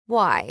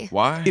Why?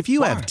 Why? If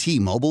you have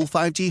T-Mobile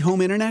 5G home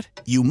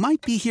internet, you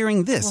might be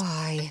hearing this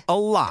Why? a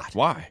lot.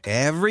 Why?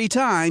 Every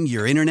time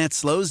your internet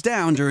slows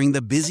down during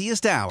the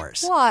busiest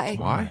hours. Why?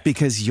 Why?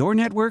 Because your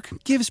network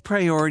gives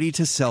priority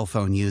to cell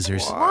phone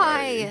users.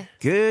 Why?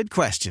 Good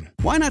question.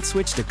 Why not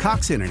switch to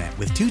Cox Internet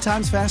with 2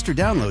 times faster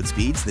download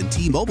speeds than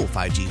T-Mobile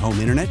 5G home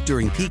internet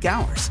during peak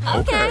hours?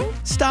 Okay.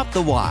 Stop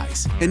the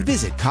whys and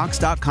visit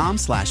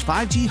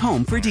cox.com/5G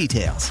home for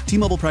details.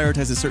 T-Mobile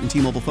prioritizes certain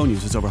T-Mobile phone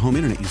users over home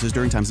internet users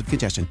during times of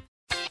congestion.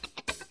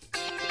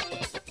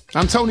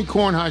 I'm Tony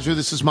Kornheiser.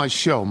 This is my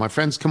show. My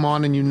friends come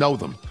on and you know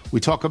them. We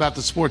talk about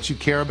the sports you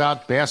care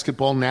about,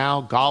 basketball now,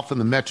 golf, and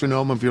the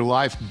metronome of your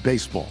life,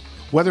 baseball.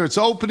 Whether it's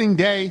opening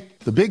day,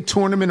 the big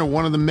tournament, or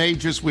one of the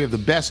majors, we have the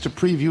best to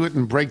preview it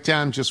and break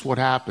down just what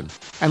happened.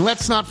 And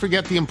let's not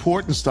forget the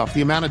important stuff,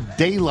 the amount of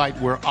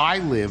daylight where I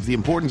live, the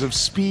importance of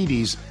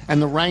speedies,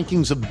 and the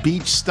rankings of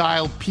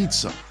beach-style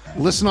pizza.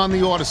 Listen on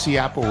the Odyssey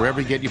app or wherever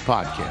you get your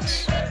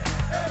podcasts.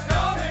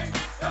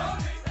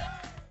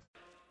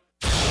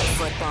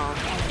 Football,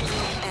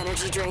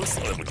 energy drinks,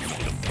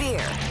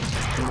 beer,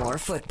 more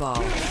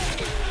football.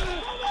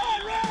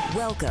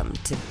 Welcome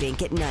to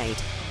Bink at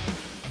Night.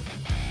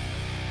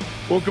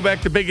 Welcome back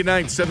to Bink at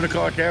Night, 7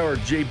 o'clock hour.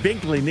 Jay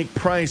Binkley, Nick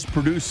Price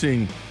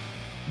producing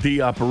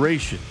the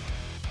operation.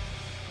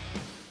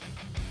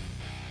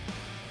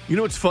 You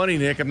know what's funny,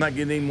 Nick? I'm not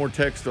getting any more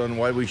text on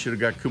why we should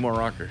have got Kumar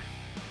Rocker.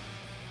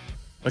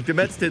 Like, the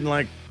Mets didn't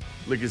like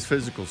his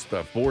physical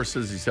stuff. Boris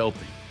says he's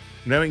healthy.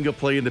 Now he can go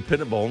play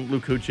independent ball.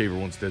 Luke Hochaver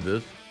once did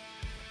this.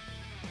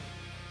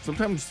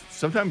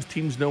 Sometimes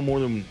teams know more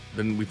than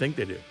we think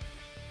they do. You know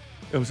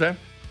what I'm saying?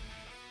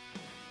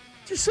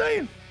 Just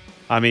saying.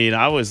 I mean,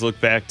 I always look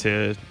back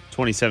to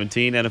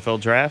 2017 NFL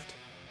draft.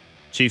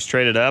 Chiefs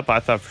traded up. I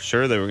thought for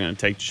sure they were going to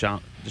take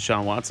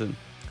Deshaun Watson.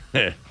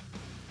 It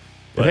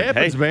hey,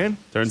 happens, man.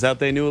 Turns out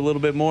they knew a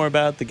little bit more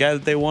about the guy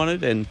that they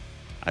wanted, and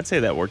I'd say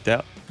that worked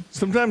out.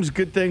 Sometimes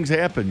good things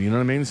happen, you know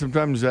what I mean?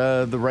 Sometimes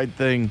the right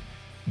thing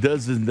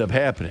does end up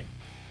happening.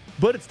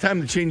 But it's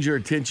time to change your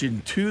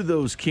attention to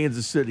those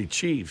Kansas City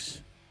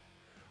Chiefs.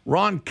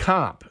 Ron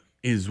Kopp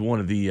is one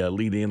of the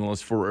lead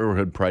analysts for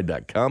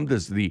ArrowheadPride.com.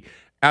 Does the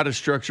Out of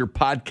Structure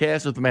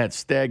podcast with Matt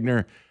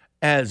Stagner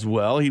as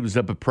well. He was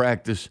up at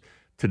practice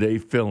today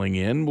filling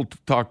in. We'll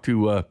talk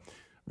to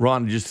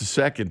Ron in just a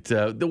second.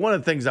 One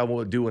of the things I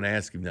want to do and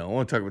ask him, though, I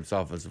want to talk about this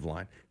offensive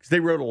line because they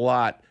wrote a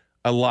lot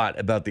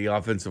about the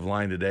offensive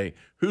line today.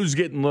 Who's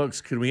getting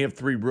looks? Can we have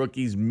 3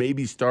 rookies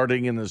maybe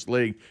starting in this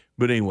league?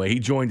 But anyway, he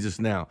joins us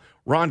now.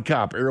 Ron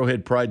Kopp,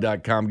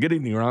 ArrowheadPride.com. Good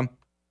evening, Ron.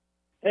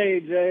 Hey,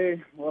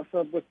 Jay. What's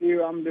up with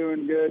you? I'm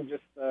doing good.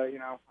 Just,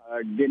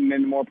 getting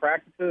into more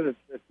practices.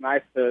 It's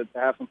nice to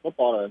have some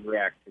football to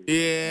react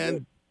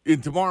to.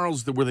 And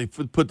tomorrow's where they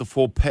put the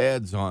full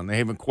pads on. They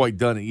haven't quite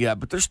done it yet,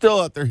 but they're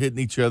still out there hitting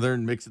each other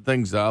and mixing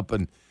things up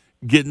and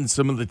getting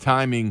some of the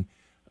timing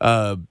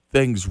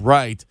things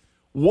right.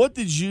 What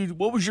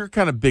was your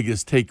kind of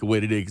biggest takeaway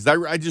today? Because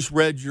I just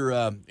read your,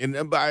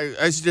 and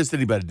I suggest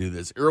anybody do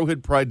this,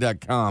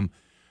 ArrowheadPride.com,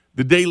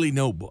 the daily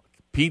notebook.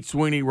 Pete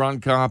Sweeney,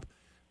 Ron Kopp,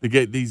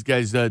 these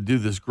guys do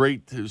this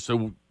great.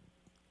 So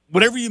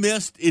whatever you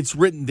missed, it's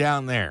written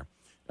down there.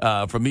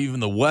 From even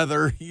the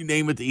weather, you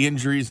name it, the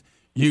injuries,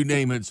 you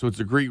name it. So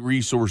it's a great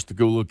resource to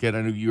go look at.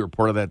 I know you were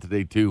part of that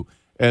today too,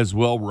 as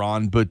well,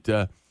 Ron.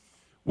 But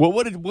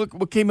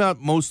what came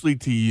out mostly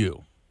to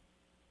you?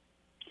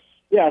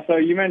 Yeah, so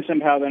you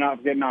mentioned how they're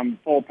not getting on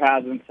full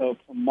pads until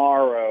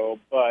tomorrow,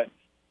 but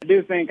I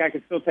do think I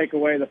could still take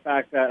away the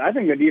fact that I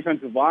think the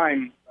defensive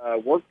line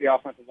worked the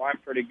offensive line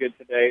pretty good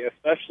today,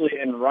 especially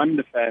in run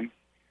defense.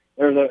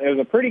 It was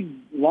a pretty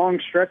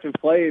long stretch of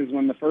plays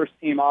when the first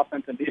team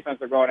offense and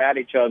defense are going at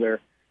each other,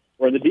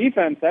 where the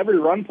defense, every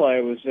run play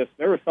was just,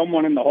 there was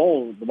someone in the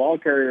hole. The ball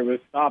carrier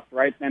was stopped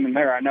right then and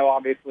there. I know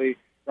obviously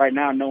right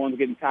now no one's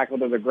getting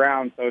tackled to the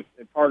ground, so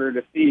it's harder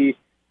to see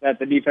that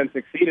the defense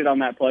succeeded on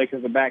that play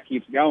because the back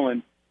keeps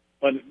going.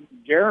 But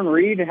Jaron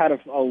Reed had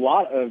a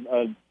lot of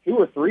 2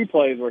 or 3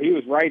 plays where he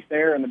was right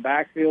there in the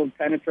backfield,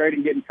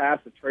 penetrating, getting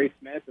past to Trey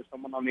Smith or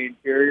someone on the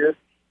interior.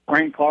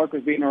 Frank Clark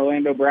was beating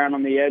Orlando Brown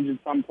on the edge at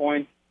some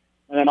point.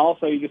 And then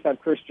also you just have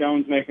Chris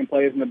Jones making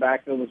plays in the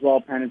backfield as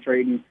well,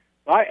 penetrating.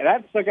 So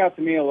that stuck out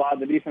to me a lot,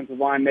 the defensive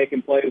line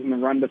making plays in the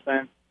run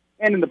defense.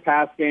 And in the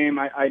pass game,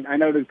 I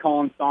noted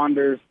Colin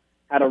Saunders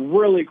had a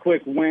really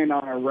quick win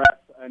on a rep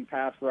and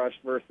pass rush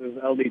versus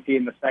LDT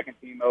in the second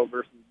team O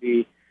versus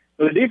B.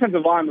 So the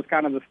defensive line was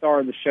kind of the star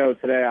of the show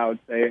today, I would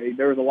say.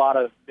 There was a lot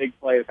of big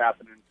plays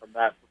happening from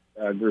that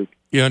group.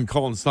 Yeah, and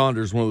Colin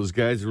Saunders, one of those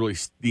guys that really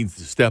needs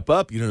to step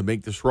up, to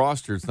make this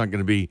roster. It's not going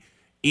to be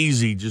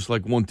easy, just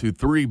like 1, 2,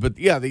 3. But,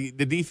 yeah, the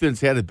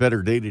defense had a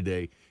better day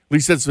today. At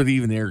least that's what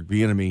even Eric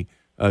Bieniemy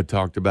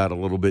talked about a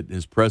little bit in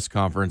his press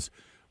conference.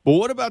 But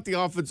what about the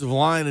offensive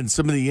line and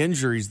some of the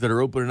injuries that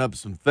are opening up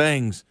some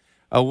things?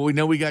 We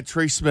know we got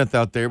Trey Smith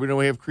out there. We know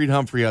we have Creed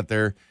Humphrey out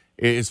there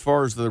as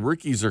far as the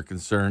rookies are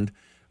concerned.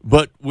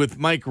 But with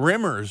Mike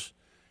Remmers,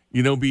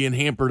 being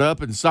hampered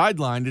up and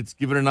sidelined, it's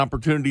given an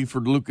opportunity for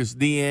Lucas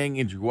Niang.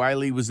 Andrew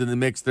Wiley was in the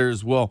mix there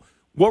as well.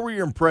 What were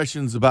your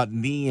impressions about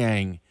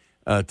Niang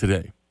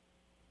today?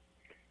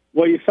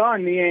 Well, you saw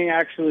Niang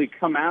actually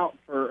come out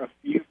for a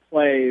few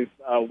plays.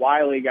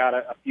 Wiley got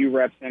a few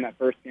reps in at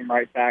first-team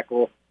right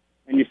tackle.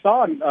 And you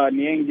saw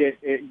Niang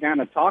get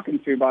kind of talking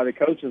to by the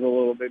coaches a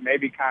little bit,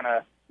 maybe kind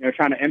of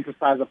trying to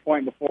emphasize a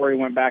point before he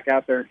went back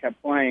out there and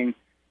kept playing.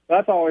 So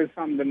that's always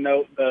something to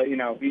note.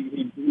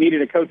 He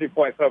needed a coaching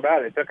point so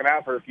bad. They took him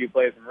out for a few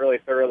plays and really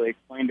thoroughly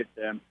explained it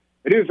to him.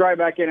 But he was right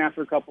back in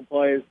after a couple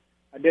plays.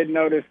 I did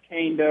notice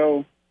Kane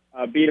Doe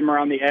beat him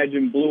around the edge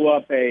and blew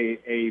up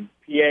a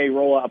PA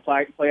rollout,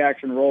 a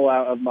play-action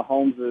rollout of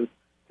Mahomes'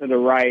 to the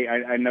right.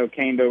 I know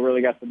Kane Doe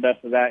really got the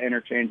best of that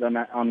interchange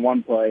on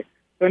one play.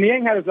 So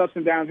Niang had his ups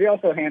and downs. He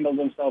also handled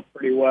himself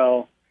pretty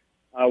well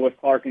with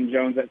Clark and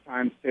Jones at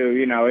times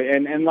too.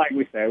 And like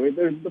we say,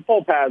 the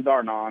full pads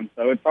aren't on,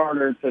 so it's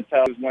harder to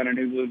tell who's winning,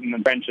 who's losing in the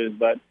trenches.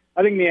 But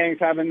I think Niang's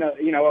having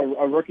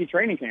a rookie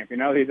training camp. He's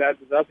had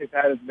his ups, he's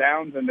had his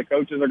downs, and the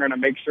coaches are going to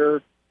make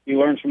sure he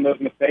learns from those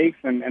mistakes,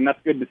 and that's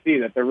good to see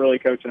that they're really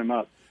coaching him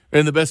up.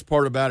 And the best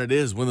part about it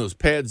is when those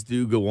pads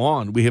do go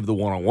on, we have the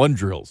one-on-one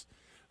drills.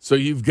 So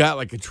you've got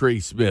like a Trey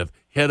Smith,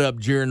 head up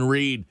Jaron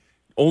Reed,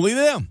 only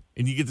them.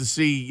 And you get to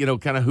see,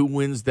 kind of who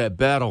wins that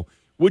battle.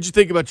 What'd you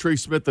think about Trey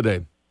Smith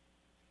today?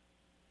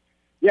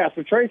 Yeah,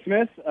 so Trey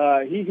Smith,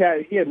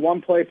 he had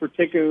one play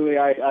particularly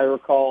I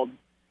recalled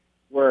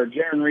where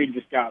Jaron Reed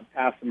just got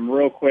past him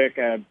real quick,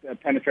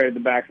 penetrated the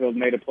backfield,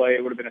 made a play.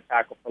 It would have been a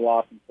tackle for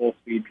loss in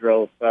full-speed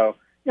drills. So,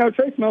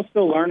 Trey Smith's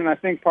still learning. I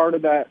think part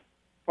of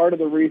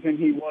the reason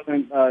he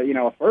wasn't,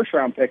 a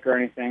first-round pick or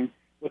anything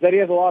was that he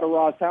has a lot of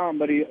raw talent,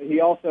 but he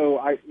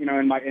also,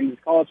 in his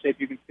college tape,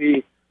 you can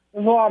see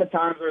there's a lot of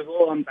times there's a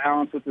little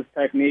imbalance with his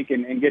technique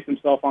and gets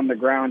himself on the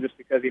ground just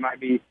because he might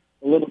be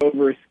a little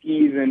over his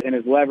skis and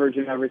his leverage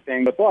and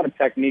everything. But it's a lot of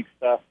technique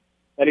stuff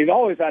that he's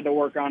always had to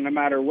work on no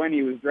matter when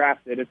he was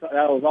drafted. That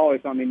was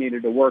always something he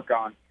needed to work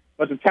on.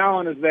 But the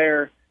talent is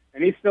there,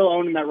 and he's still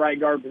owning that right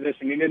guard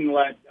position. He didn't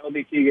let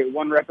LDT get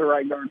one rep at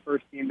right guard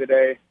first team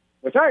today,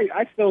 which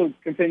I still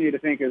continue to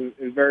think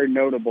is very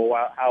notable,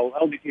 how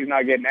LDT is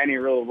not getting any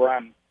real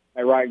run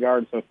at right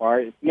guard so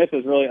far. Smith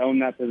has really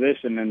owned that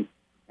position, and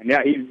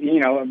yeah, he's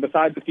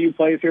besides a few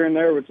plays here and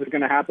there, which is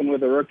going to happen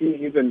with a rookie,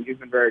 he's been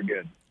very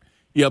good.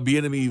 Yeah,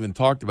 Bieniemy even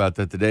talked about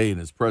that today in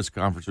his press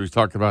conference where he's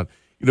talking about,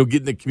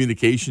 getting the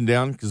communication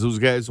down because those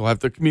guys will have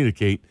to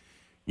communicate,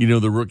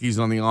 the rookies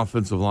on the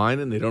offensive line,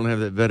 and they don't have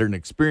that veteran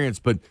experience.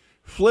 But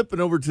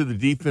flipping over to the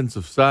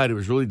defensive side, it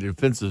was really the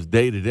defensive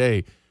day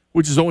today,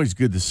 which is always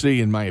good to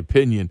see, in my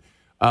opinion.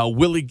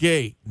 Willie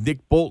Gay,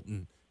 Nick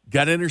Bolton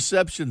got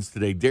interceptions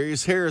today.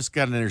 Darius Harris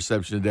got an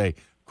interception today.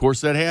 Of course,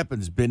 that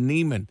happens. Ben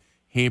Neiman,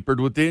 hampered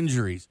with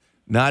injuries,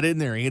 not in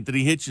there.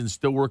 Anthony Hitchens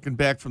still working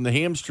back from the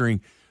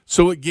hamstring.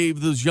 So it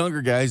gave those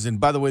younger guys, and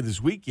by the way, this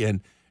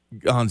weekend,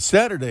 on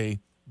Saturday,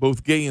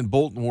 both Gay and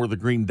Bolton wore the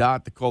green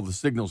dot to call the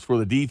signals for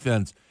the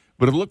defense.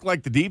 But it looked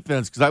like the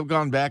defense, because I've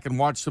gone back and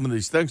watched some of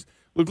these things,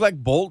 looked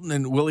like Bolton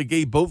and Willie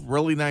Gay both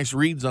really nice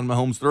reads on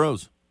Mahomes'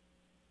 throws.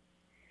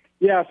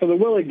 Yeah, so the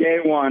Willie Gay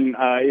one,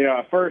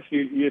 at first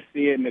you just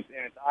see it and it's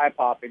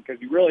eye-popping because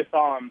you really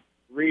saw him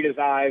read his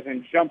eyes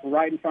and jump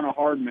right in front of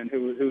Hardman,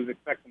 who was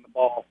expecting the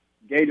ball.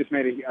 Gay just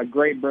made a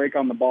great break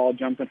on the ball,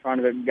 jumped in front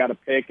of it and got a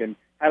pick and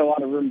had a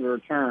lot of room to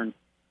return.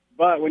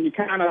 But when you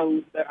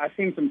I've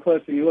seen some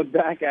clips and you look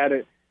back at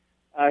it,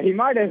 he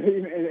might have,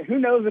 who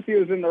knows if he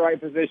was in the right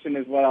position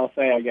is what I'll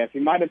say, I guess. He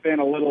might have been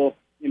a little,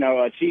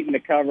 cheating the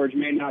coverage,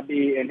 may not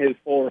be in his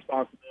full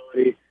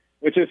responsibility,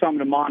 which is something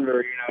to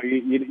monitor.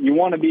 You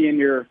want to be in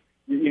your,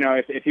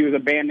 if he was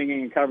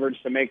abandoning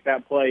coverage to make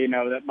that play,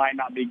 that might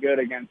not be good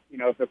against,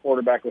 if the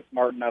quarterback was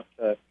smart enough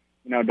to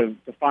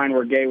find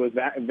where Gay was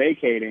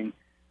vacating.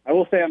 I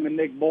will say on the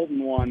Nick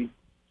Bolton one,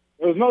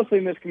 it was mostly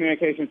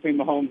miscommunication between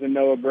Mahomes and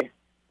Noah Gray,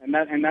 and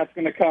that's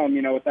going to come,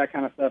 with that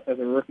kind of stuff as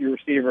a rookie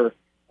receiver.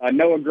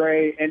 Noah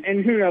Gray,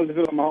 and who knows if it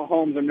was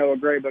Mahomes or Noah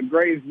Gray, but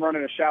Gray's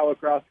running a shallow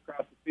cross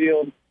across the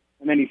field,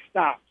 and then he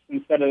stops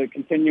instead of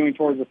continuing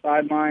towards the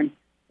sideline.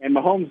 And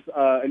Mahomes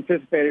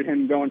anticipated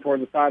him going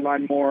towards the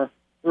sideline more,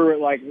 threw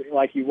it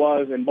like he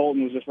was, and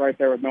Bolton was just right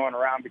there with no one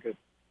around because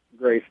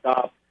Gray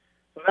stopped.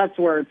 So that's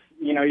where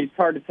it's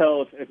hard to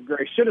tell if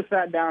Gray should have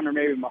sat down or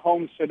maybe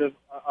Mahomes should have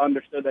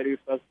understood that he was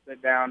supposed to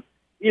sit down.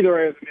 Either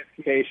way, it was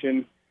a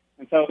miscommunication.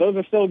 And so those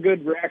are still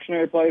good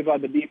reactionary plays by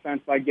the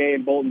defense, by Gay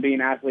and Bolton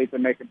being athletes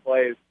and making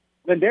plays.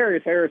 Then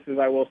Darius Harris,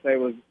 I will say,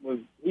 was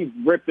he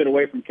ripped it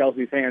away from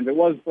Kelsey's hands. It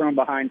was thrown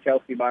behind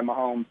Kelsey by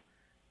Mahomes,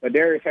 but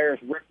Darius Harris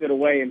ripped it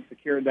away and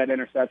secured that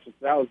interception.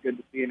 So that was good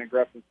to see an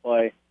aggressive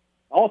play.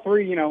 All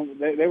three,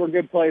 they were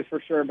good plays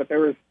for sure, but there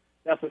was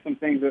definitely some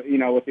things that,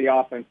 with the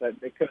offense that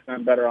they could have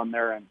done better on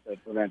their end to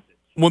prevent it.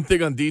 One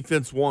thing on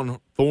defense,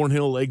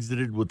 Thornhill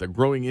exited with a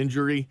growing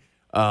injury.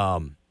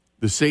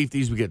 The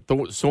safeties, we get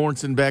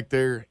Sorensen back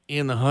there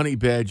and the Honey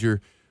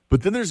Badger.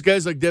 But then there's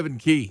guys like Devin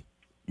Key,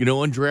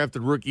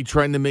 undrafted rookie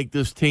trying to make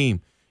this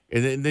team.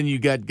 And then you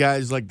got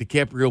guys like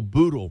DiCaprio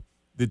Boodle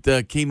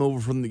that came over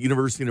from the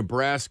University of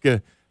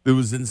Nebraska that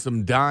was in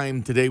some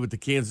dime today with the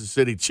Kansas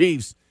City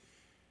Chiefs.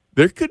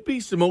 There could be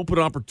some open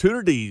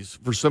opportunities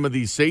for some of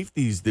these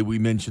safeties that we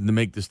mentioned to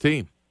make this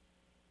team.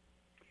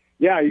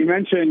 Yeah, you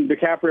mentioned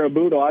DiCaprio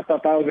Boodle. I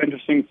thought that was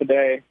interesting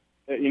today.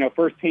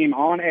 First team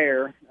on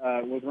air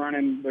was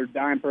running their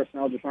dime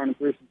personnel, just running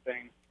through some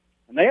things.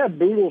 And they had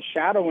Boodle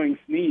shadowing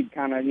Snead,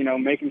 kind of,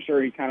 making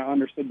sure he kind of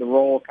understood the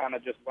role, kind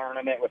of just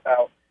learning it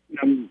without,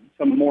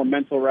 some more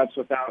mental reps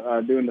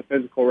without doing the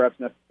physical reps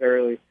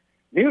necessarily.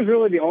 And he was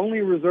really the only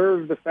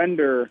reserve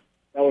defender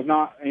that was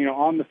not,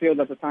 on the field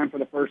at the time for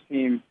the first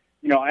team.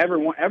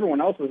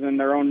 Everyone else was in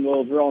their own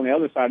little drill on the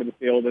other side of the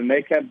field, and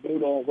they kept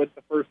Boodle with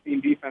the first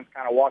team defense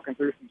kind of walking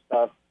through some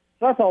stuff.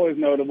 So that's always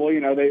notable.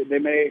 They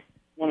may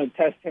want to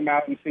test him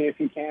out and see if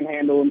he can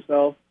handle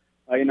himself,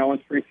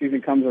 once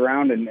preseason comes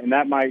around, and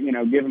that might,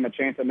 give him a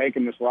chance of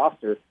making this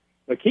roster.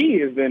 But Key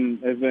has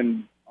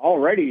been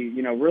already,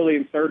 really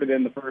inserted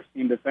in the first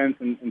team defense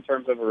in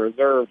terms of a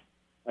reserve.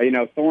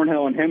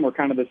 Thornhill and him were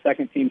kind of the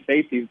second team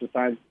safeties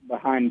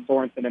behind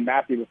Sorensen and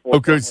Matthew before.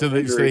 Okay, so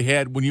they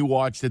had, when you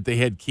watched it, they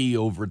had Key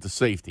over at the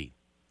safety.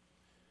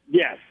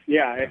 Yes,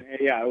 yeah.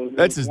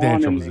 That's his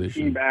natural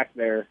position. Key back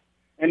there.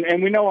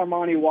 And we know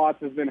Armani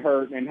Watts has been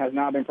hurt and has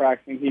not been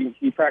practicing.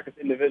 He practiced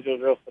individual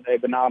drills today,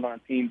 but not on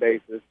a team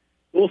basis.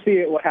 We'll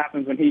see what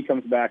happens when he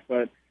comes back.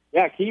 But,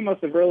 yeah, Key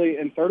must have really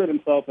inserted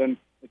himself, and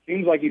it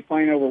seems like he's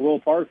playing over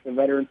Will Parks, the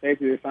veteran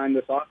safety they signed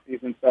this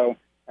offseason. So,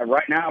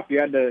 right now, if you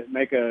had to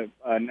make a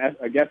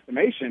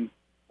guesstimation,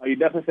 you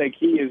definitely say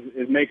Key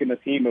is making the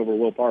team over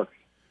Will Parks.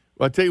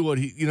 Well, I'll tell you what,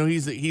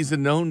 he's a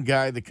known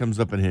guy that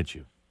comes up and hits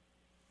you.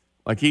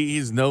 Like,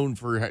 he's known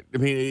for – I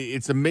mean,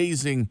 it's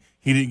amazing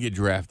he didn't get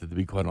drafted, to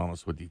be quite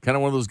honest with you. Kind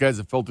of one of those guys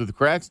that fell through the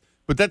cracks,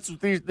 but that's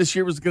what this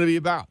year was going to be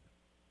about.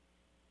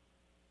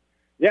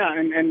 Yeah,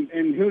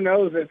 and who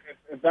knows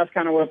if that's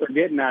kind of what they're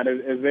getting at,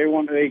 is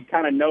they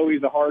kind of know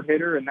he's a hard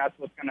hitter, and that's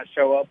what's going to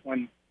show up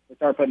when they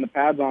start putting the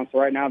pads on. So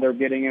right now they're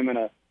getting him in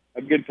a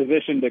good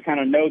position to kind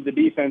of know the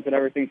defense and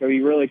everything, so he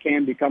really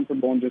can be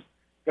comfortable and just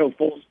go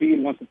full speed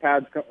once the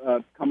pads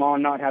come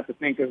on, not have to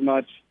think as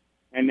much,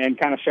 and then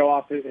kind of show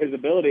off his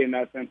ability in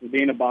that sense of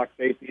being a box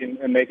safety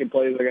and making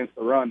plays against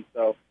the run.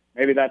 So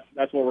maybe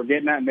that's what we're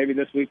getting at, and maybe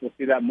this week we'll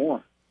see that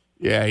more.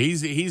 Yeah,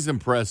 he's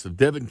impressive.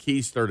 Devin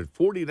Key started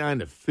 49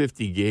 to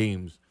 50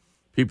 games.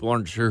 People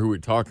aren't sure who we're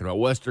talking about.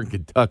 Western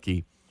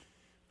Kentucky,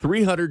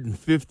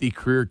 350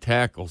 career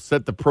tackles,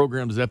 set the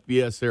program's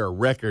FBS era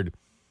record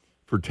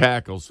for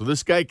tackles. So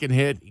this guy can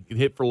hit. He can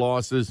hit for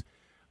losses.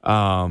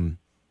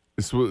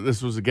 This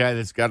was a guy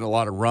that's got a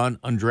lot of run,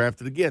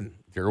 undrafted again.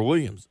 Darrell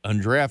Williams,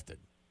 undrafted.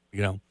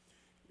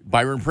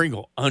 Byron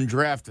Pringle,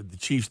 undrafted. The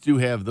Chiefs do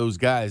have those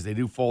guys. They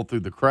do fall through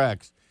the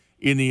cracks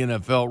in the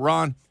NFL.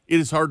 Ron, it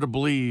is hard to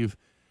believe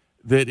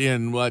that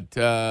in,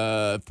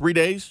 3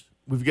 days,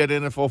 we've got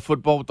NFL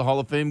football with the Hall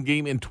of Fame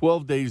game. In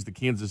 12 days, the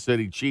Kansas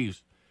City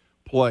Chiefs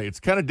play.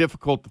 It's kind of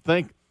difficult to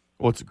think.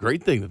 Well, it's a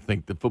great thing to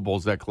think that football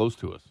is that close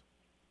to us.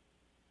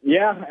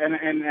 Yeah,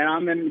 and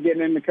I'm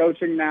getting into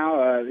coaching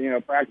now.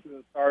 Practice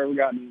has started. We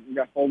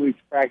got 4 weeks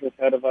of practice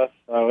ahead of us,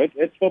 so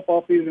it's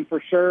football season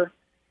for sure.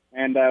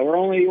 And we're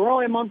only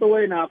a month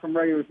away now from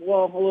regular.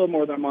 Well, a little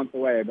more than a month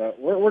away, but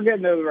we're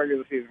getting to the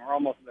regular season. We're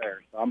almost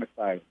there, so I'm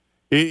excited.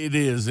 It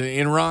is.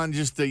 And Ron,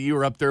 just you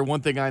were up there.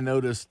 One thing I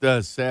noticed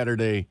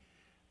Saturday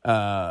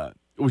was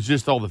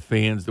just all the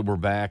fans that were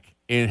back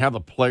and how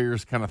the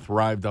players kind of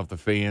thrived off the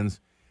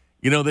fans.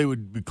 They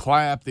would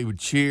clap, they would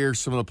cheer.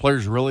 Some of the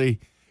players really,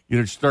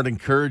 start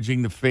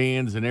encouraging the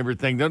fans and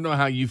everything. Don't know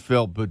how you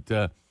felt,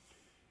 but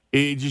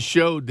it just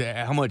showed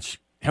how much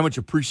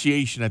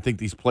appreciation I think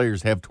these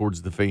players have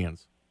towards the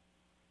fans.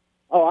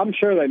 Oh, I'm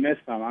sure they miss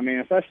them. I mean,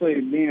 especially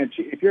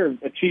if you're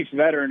a Chiefs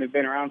veteran who's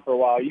been around for a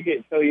while, you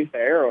get so used to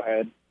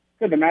Arrowhead.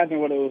 Couldn't imagine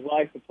what it was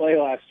like to play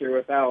last year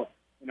without,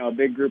 a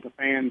big group of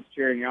fans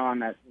cheering you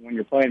on when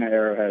you're playing at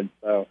Arrowhead.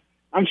 So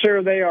I'm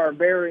sure they are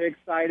very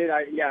excited.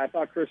 I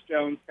thought Chris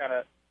Jones kind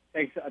of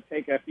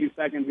take a few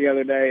seconds the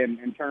other day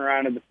and turn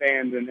around to the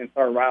fans and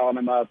start riling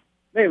them up.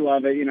 They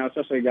love it,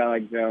 especially a guy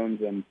like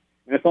Jones, and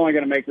it's only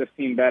going to make this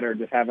team better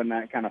just having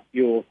that kind of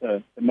fuel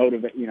to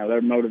motivate,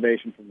 their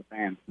motivation from the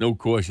fans. No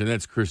question.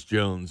 That's Chris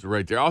Jones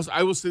right there.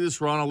 I will say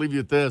this, Ron. I'll leave you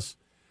at this.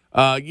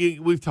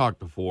 We've talked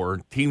before.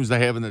 Teams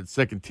that have in that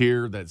second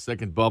tier, that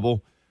second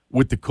bubble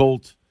with the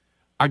Colts,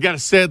 I got to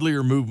sadly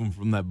remove them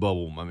from that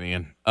bubble, my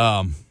man.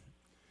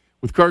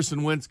 With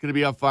Carson Wentz going to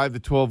be out 5 to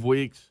 12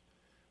 weeks,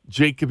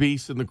 Jacob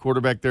Eason, the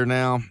quarterback there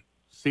now,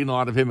 seen a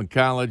lot of him in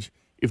college.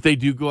 If they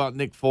do go out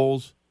Nick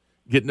Foles,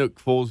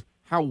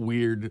 how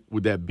weird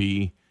would that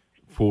be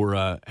for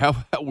how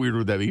weird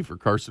would that be for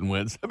Carson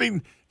Wentz? I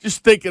mean,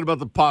 just thinking about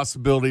the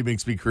possibility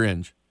makes me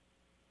cringe.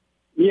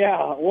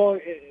 Yeah, well,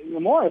 the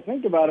more I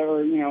think about it,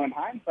 or in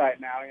hindsight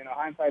now,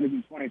 hindsight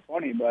isn't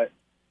 2020, but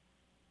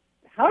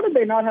how did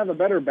they not have a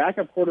better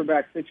backup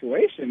quarterback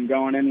situation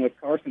going in with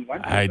Carson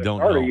Wentz? I don't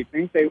know. You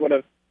think they would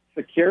have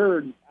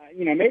secured,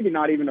 maybe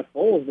not even a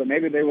Foles, but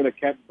maybe they would have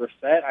kept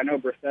Brissett. I know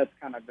Brissett's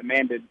kind of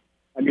demanded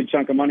a good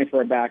chunk of money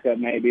for a backup,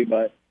 maybe,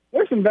 but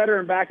there's some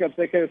veteran backups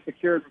they could have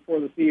secured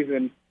before the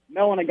season.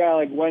 Knowing a guy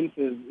like Wentz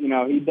is,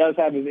 he does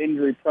have his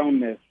injury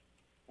proneness.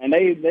 And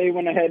they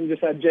went ahead and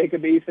just had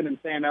Jacob Eason and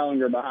Sam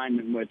Ehlinger behind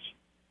him, which,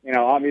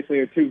 obviously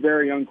are two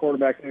very young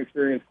quarterbacks,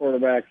 inexperienced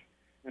quarterbacks.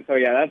 And so,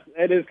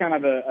 it is kind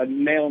of a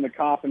nail in the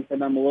coffin for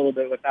them a little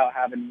bit without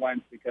having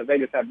Wentz, because they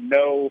just have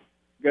no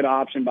good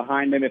option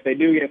behind him. If they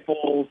do get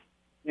Foles,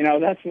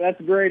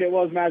 that's great. It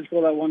was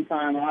magical that one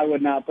time. I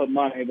would not put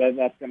money that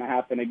that's going to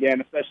happen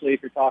again, especially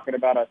if you're talking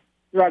about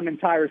throughout an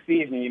entire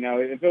season.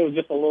 If it was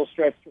just a little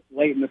stretch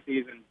late in the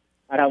season,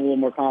 I'd have a little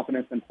more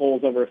confidence in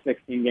Foles over a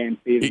 16-game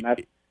season.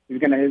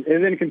 His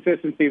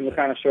inconsistencies will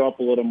kind of show up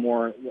a little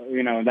more,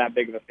 that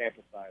big of a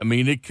sample size. I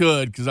mean, it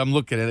could, because I'm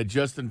looking at it.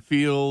 Justin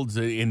Fields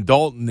and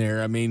Dalton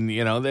there. I mean,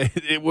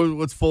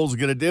 what's Foles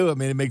going to do? I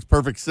mean, it makes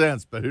perfect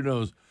sense, but who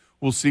knows?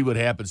 We'll see what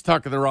happens.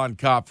 Talking to Ron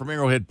Kopp from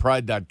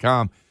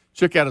ArrowheadPride.com.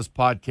 Check out his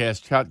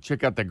podcast.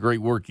 Check out the great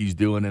work he's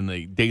doing in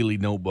the daily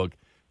notebook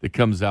that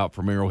comes out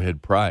from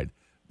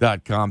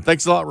ArrowheadPride.com.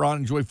 Thanks a lot, Ron.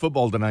 Enjoy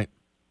football tonight.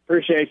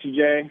 Appreciate you,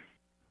 Jay.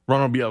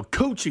 Ron will be out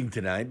coaching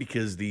tonight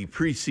because the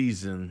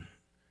preseason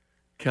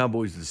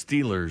Cowboys and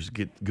Steelers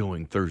get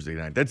going Thursday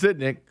night. That's it,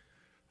 Nick.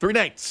 3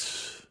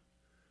 nights.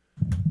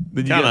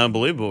 Kind of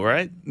unbelievable,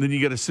 right? Then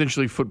you got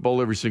essentially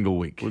football every single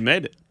week. We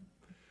made it.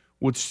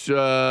 Which today's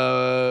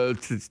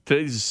the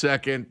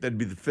 2nd. That'd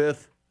be the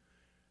 5th.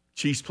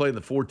 Chiefs play the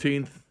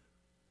 14th.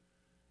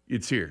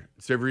 It's here.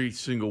 It's every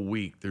single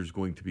week there's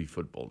going to be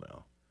football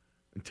now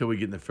until we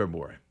get into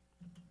February.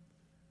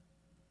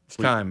 It's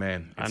time,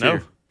 man. I know.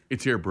 Here.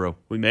 It's here, bro.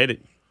 We made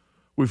it.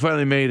 We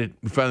finally made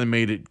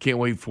it. Can't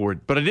wait for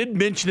it. But I did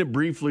mention it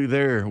briefly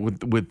there with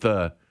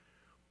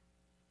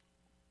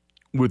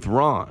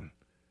Ron.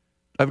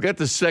 I've got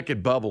the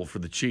second bubble for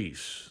the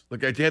Chiefs.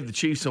 Like, I have the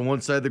Chiefs on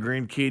one side of the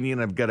Grand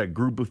Canyon. I've got a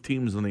group of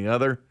teams on the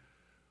other.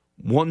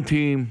 One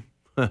team,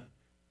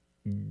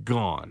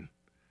 gone.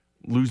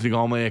 Losing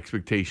all my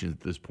expectations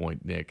at this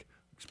point, Nick.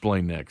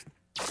 Explain next.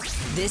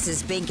 This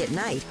is Bink at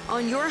Night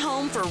on your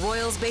home for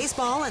Royals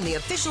baseball and the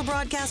official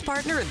broadcast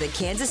partner of the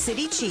Kansas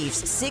City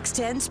Chiefs,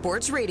 610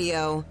 Sports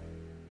Radio.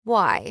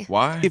 Why?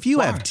 If you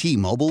have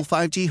T-Mobile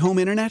 5G home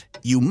internet,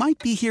 you might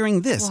be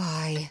hearing this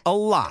Why? a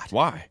lot.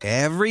 Why?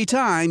 Every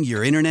time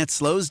your internet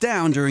slows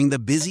down during the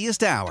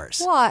busiest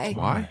hours.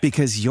 Why?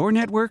 Because your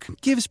network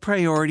gives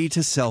priority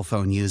to cell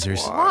phone users.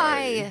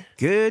 Why?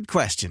 Good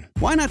question.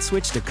 Why not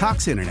switch to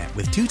Cox Internet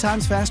with 2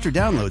 times faster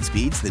download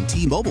speeds than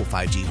T-Mobile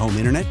 5G home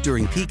internet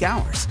during peak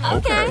hours?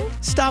 Okay.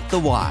 Stop the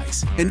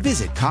whys and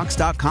visit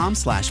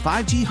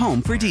cox.com/5G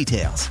home for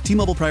details.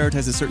 T-Mobile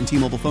prioritizes certain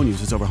T-Mobile phone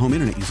users over home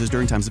internet users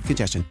during times of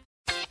congestion.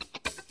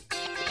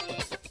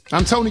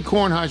 I'm Tony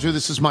Kornheiser.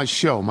 This is my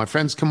show. My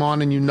friends come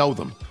on and you know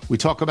them. We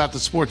talk about the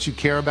sports you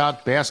care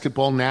about,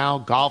 basketball now,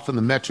 golf, and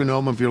the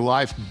metronome of your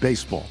life,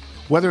 baseball.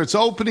 Whether it's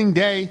opening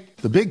day,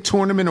 the big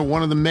tournament, or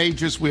one of the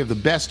majors, we have the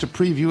best to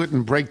preview it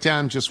and break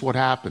down just what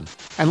happened.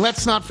 And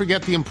let's not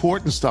forget the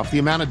important stuff, the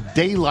amount of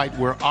daylight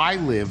where I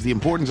live, the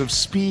importance of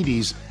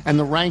speedies, and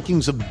the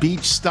rankings of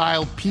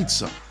beach-style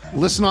pizza.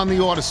 Listen on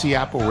the Odyssey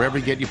app or wherever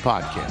you get your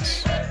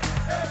podcasts.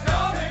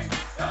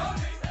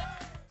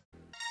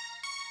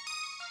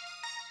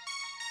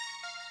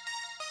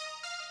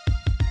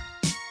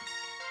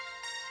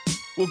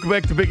 Welcome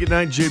back to Big at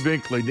Night. Jay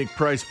Binkley, Nick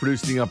Price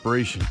producing the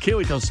operation. Can't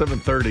wait till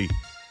 7:30.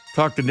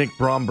 Talk to Nick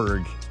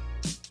Bromberg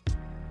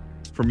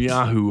from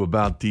Yahoo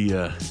about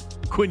the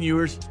Quinn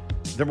Ewers,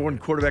 number 1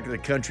 quarterback in the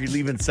country,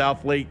 leaving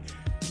South late,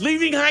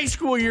 leaving high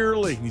school a year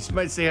early. You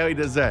might say how he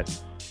does that.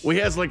 Well,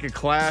 he has like a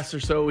class or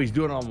so he's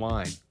doing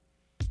online.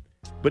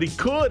 But he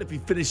could, if he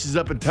finishes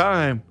up in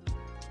time,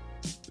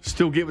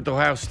 still get with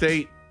Ohio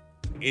State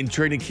in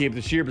training camp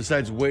this year,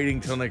 besides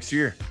waiting till next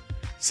year.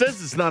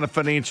 Says it's not a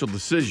financial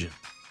decision.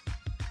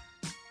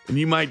 And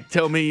you might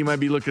tell me, you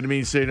might be looking at me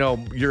and saying, "No,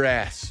 your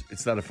ass.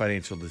 It's not a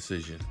financial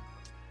decision."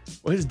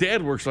 Well, his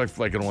dad works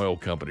like an oil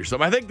company or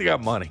something. I think they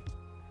got money.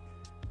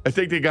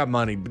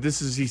 But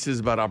this is, he says,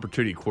 about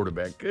opportunity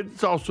quarterback.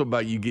 It's also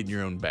about you getting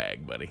your own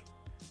bag, buddy.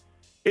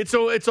 It's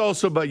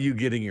also about you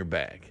getting your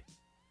bag.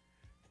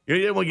 You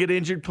didn't want to get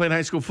injured playing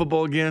high school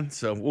football again,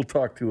 so we'll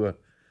talk to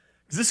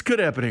because this could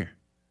happen here.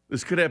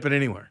 This could happen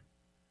anywhere.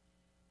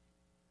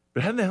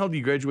 But how in the hell do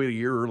you graduate a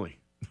year early?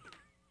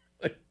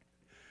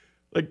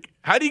 Like,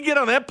 how do you get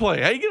on that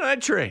plane? How do you get on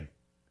that train?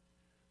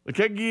 Like,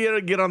 how do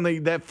you get on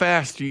that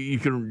fast you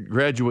can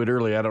graduate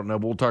early? I don't know,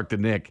 but we'll talk to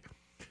Nick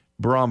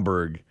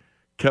Bromberg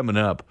coming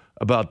up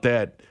about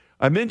that.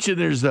 I mentioned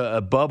there's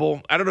a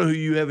bubble. I don't know who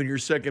you have in your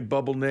second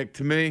bubble, Nick.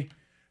 To me,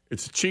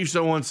 it's the Chiefs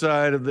on one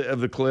side of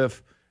the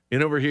cliff,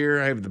 and over here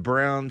I have the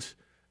Browns.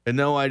 And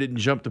no, I didn't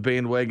jump the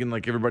bandwagon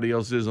like everybody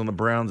else is on the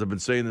Browns. I've been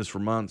saying this for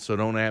months, so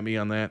don't at me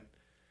on that.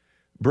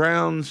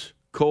 Browns,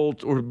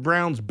 Colts, or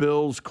Browns,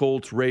 Bills,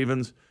 Colts,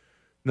 Ravens.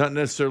 Not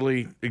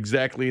necessarily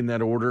exactly in that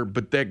order,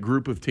 but that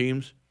group of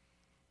teams.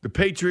 The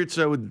Patriots,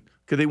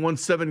 they won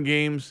 7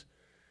 games,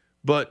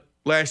 but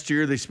last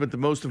year they spent the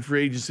most in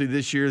free agency.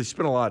 This year they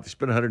spent a lot. They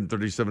spent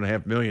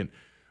 $137.5 million.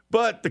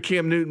 But the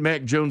Cam Newton,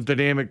 Mac Jones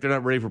dynamic, they're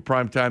not ready for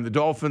prime time. The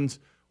Dolphins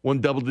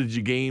won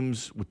double-digit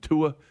games with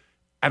Tua.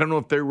 I don't know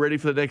if they're ready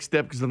for the next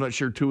step because I'm not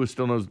sure Tua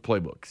still knows the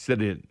playbook.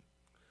 Said it.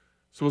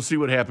 So we'll see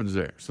what happens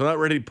there. So not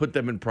ready to put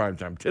them in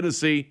primetime.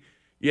 Tennessee,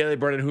 yeah, they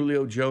brought in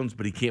Julio Jones,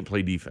 but he can't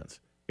play defense.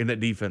 And that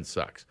defense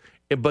sucks.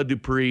 And Bud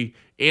Dupree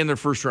and their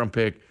first-round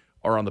pick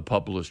are on the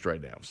pup list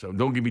right now. So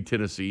don't give me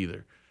Tennessee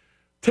either.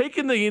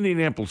 Taking the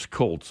Indianapolis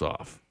Colts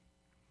off.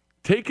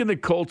 Taking the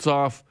Colts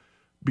off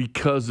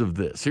because of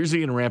this. Here's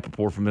Ian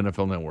Rappaport from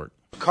NFL Network.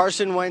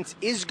 Carson Wentz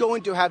is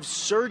going to have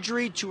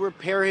surgery to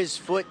repair his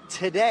foot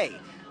today.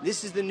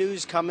 This is the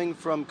news coming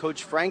from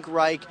Coach Frank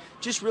Reich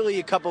just really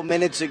a couple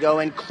minutes ago,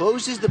 and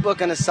closes the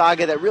book on a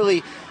saga that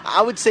really,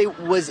 I would say,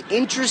 was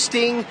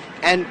interesting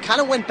and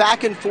kind of went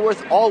back and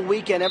forth all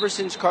weekend ever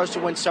since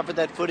Carson Wentz suffered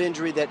that foot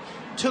injury that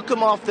took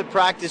him off the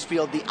practice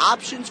field. The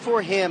options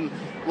for him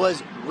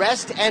was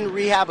rest and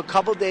rehab a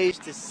couple days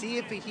to see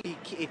if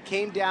it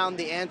came down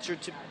the answer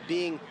to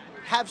being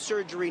have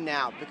surgery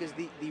now, because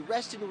the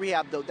rest and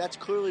rehab, though, that's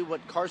clearly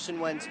what Carson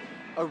Wentz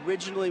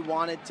originally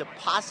wanted, to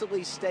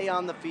possibly stay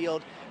on the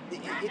field.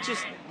 It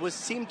just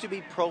seemed to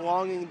be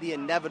prolonging the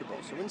inevitable.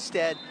 So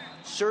instead,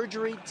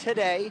 surgery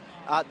today.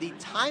 The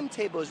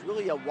timetable is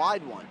really a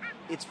wide one.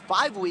 It's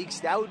 5 weeks.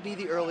 That would be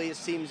the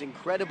earliest. Seems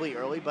incredibly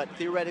early, but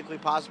theoretically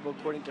possible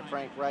according to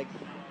Frank Reich.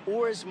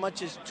 Or as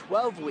much as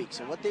 12 weeks.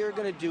 And what they are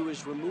going to do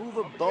is remove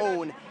a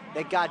bone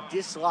that got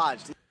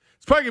dislodged.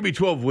 It's probably going to be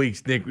 12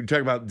 weeks, Nick. We're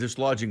talking about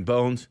dislodging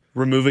bones.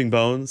 Removing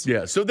bones?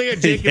 Yeah, so they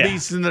got Jacob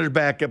Eason, their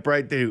backup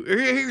right there.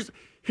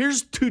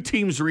 Here's two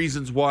teams'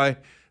 reasons why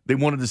they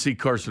wanted to see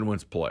Carson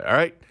Wentz play, all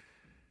right?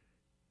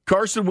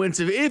 Carson Wentz,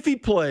 if he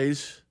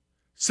plays,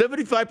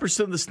 75%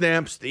 of the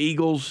snaps, the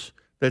Eagles,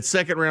 that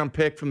second-round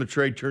pick from the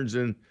trade turns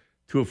into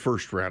a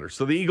first-rounder.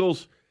 So the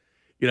Eagles,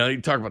 you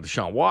talk about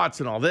Deshaun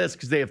Watson and all this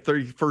because they have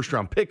 30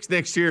 first-round picks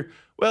next year.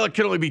 Well, it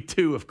can only be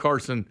 2 if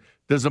Carson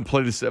doesn't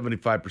play the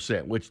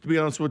 75%, which, to be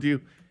honest with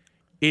you,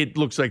 it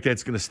looks like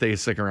that's going to stay a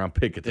second-round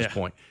pick at this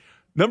point.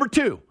 Number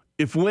 2,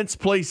 if Wentz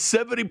plays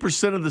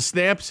 70% of the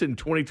snaps in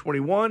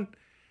 2021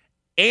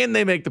 and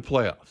they make the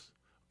playoffs.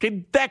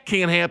 Okay, that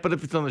can't happen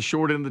if it's on the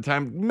short end of the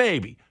time.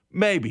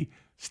 Maybe.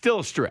 Still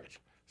a stretch.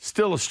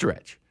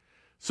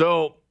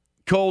 So,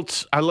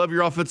 Colts, I love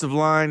your offensive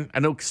line. I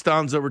know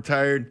Costanzo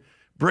retired.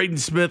 Braden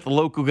Smith, a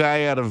local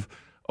guy out of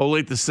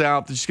Olathe the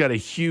South, just got a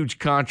huge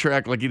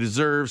contract like he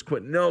deserves.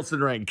 Quentin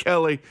Nelson, Ryan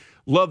Kelly.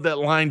 Love that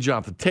line.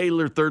 Jonathan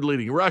Taylor, third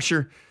leading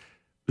rusher.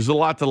 There's a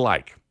lot to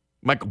like.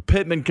 Michael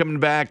Pittman coming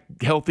back,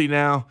 healthy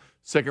now.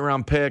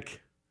 Second-round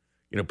pick.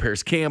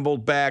 Paris Campbell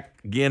back.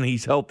 Again,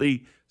 he's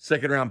healthy.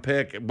 Second-round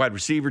pick. Wide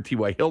receiver,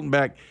 T.Y. Hilton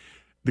back.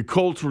 The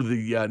Colts were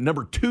the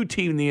number 2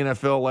 team in the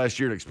NFL last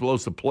year in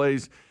explosive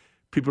plays.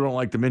 People don't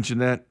like to mention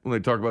that when they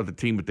talk about the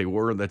team, but they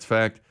were. That's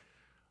fact.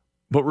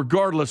 But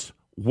regardless,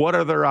 what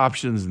are their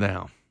options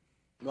now?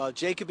 Well,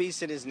 Jacob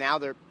Eason is now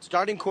their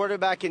starting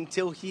quarterback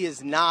until he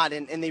is not,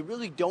 and they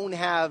really don't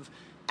have,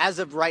 as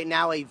of right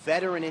now, a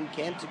veteran in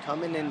camp to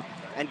come in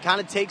and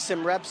kind of take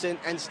some reps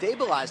and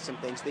stabilize some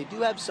things. They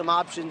do have some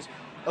options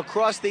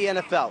across the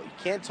NFL. You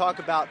can't talk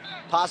about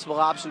possible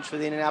options for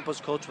the Indianapolis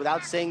Colts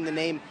without saying the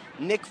name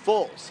Nick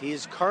Foles. He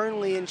is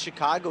currently in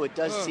Chicago. It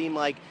does seem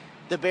like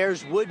the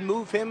Bears would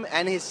move him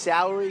and his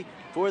salary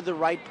for the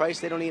right price.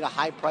 They don't need a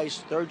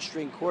high-priced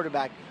third-string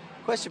quarterback.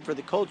 Question for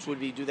the Colts would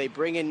be, do they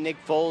bring in Nick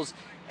Foles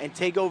and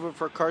take over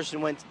for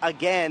Carson Wentz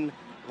again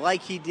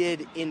like he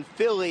did in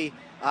Philly?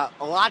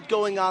 A lot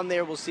going on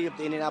there. We'll see if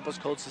the Indianapolis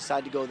Colts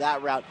decide to go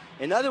that route.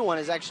 Another one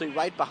is actually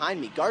right behind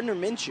me, Gardner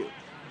Minshew,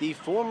 the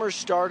former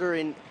starter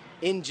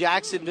in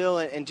Jacksonville,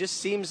 and just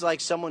seems like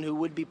someone who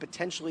would be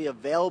potentially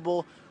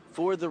available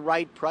for the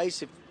right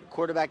price if a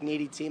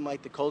quarterback-needy team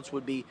like the Colts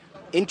would be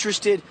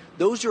interested.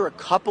 Those are a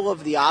couple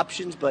of the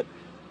options, but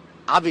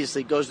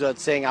obviously it goes without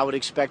saying I would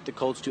expect the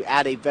Colts to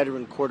add a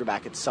veteran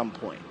quarterback at some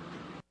point.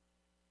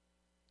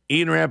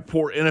 Ian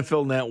Rappaport,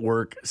 NFL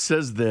Network,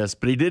 says this,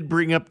 but he did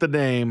bring up the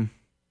name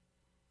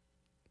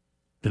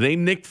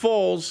Nick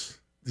Foles.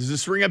 Does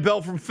this ring a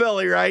bell from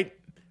Philly, right?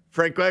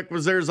 Frank Reich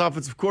was there as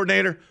offensive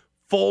coordinator.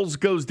 Foles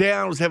goes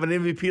down, was having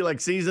an MVP-like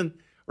season.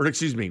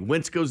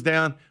 Wentz goes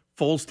down,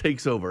 Foles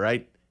takes over,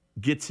 right?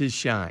 Gets his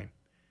shine.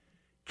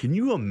 Can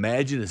you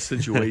imagine a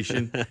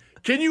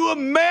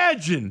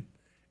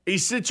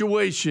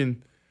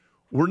situation?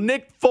 Where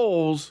Nick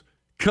Foles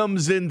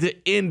comes into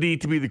Indy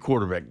to be the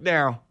quarterback?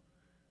 Now,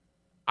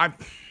 I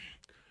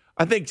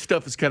think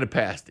stuff is kind of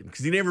past him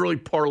because he never really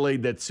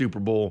parlayed that Super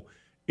Bowl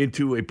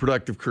into a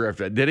productive career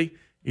after that, did he?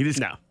 He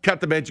just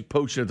cut the magic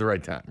potion at the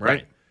right time,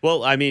 right?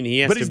 Well, I mean, he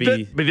has to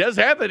be. But he does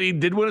have it. He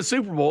did win a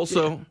Super Bowl,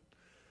 so.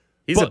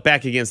 He's a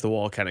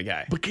back-against-the-wall kind of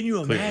guy. But can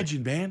you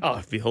imagine, man? Oh,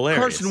 it'd be hilarious.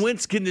 Carson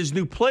Wentz getting his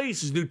new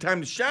place, his new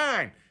time to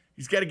shine.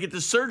 He's got to get the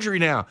surgery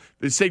now.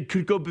 They said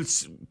could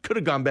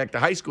have gone back to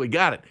high school. He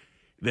got it.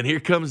 Then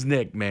here comes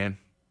Nick, man.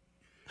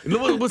 And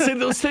let's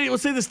say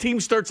this team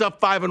starts off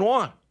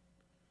 5-1.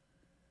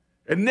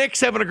 And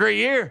Nick's having a great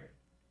year.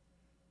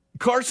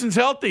 Carson's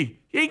healthy.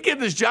 He ain't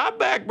getting his job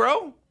back,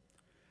 bro.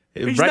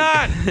 He's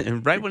not.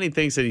 And right when he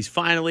thinks that he's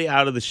finally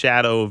out of the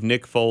shadow of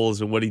Nick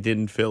Foles and what he did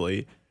in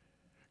Philly,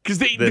 because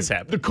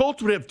the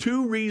Colts would have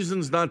 2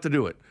 reasons not to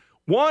do it.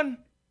 One,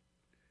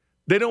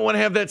 They don't want to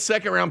have that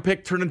second-round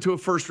pick turn into a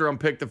first-round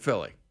pick to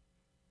Philly.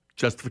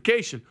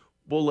 Justification.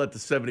 We'll let the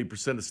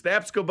 70% of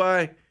snaps go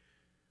by.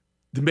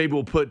 Then maybe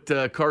we'll put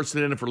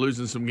Carson in if we're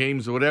losing some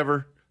games or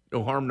whatever.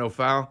 No harm, no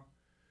foul.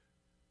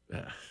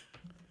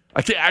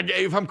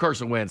 If I'm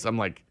Carson Wentz, I'm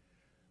like,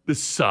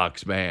 this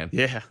sucks, man.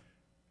 Yeah.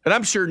 And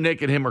I'm sure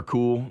Nick and him are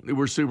cool.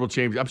 We're Super Bowl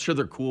champions. I'm sure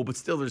they're cool, but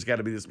still there's got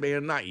to be this,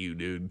 man, not you,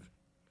 dude.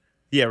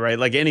 Yeah, right.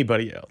 Like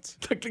anybody else.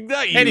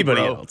 Not you,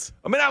 anybody bro. else.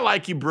 I mean, I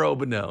like you, bro,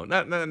 but no,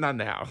 not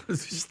now.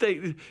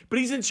 But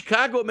he's in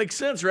Chicago. It makes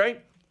sense,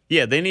 right?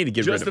 Yeah, they need to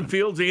get rid of Justin him.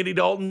 Fields, Andy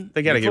Dalton.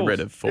 They got to get rid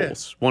of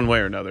Foles one way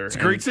or another. It's a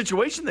great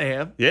situation they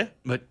have. Yeah.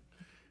 But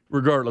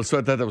regardless, so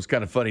I thought that was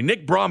kind of funny.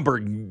 Nick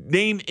Bromberg,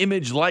 name,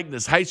 image,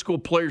 likeness, high school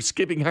player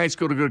skipping high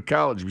school to go to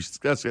college. We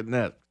discussed it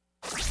next.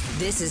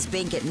 This is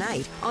Bink at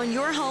Night on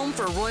your home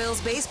for Royals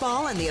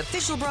baseball and the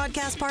official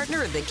broadcast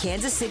partner of the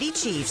Kansas City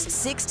Chiefs,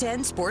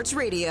 610 Sports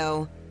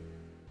Radio.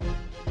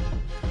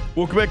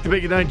 Welcome back to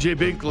Bink at Night. Jay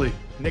Binkley,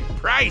 Nick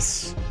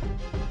Price.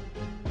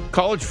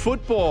 College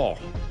football.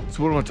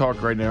 So what do I want to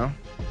talk right now?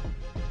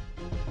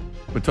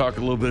 We'll talk a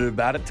little bit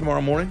about it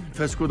tomorrow morning.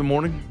 Fesco in the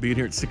morning. Being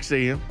here at 6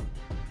 a.m.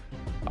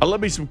 I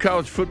love me some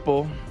college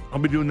football. I'll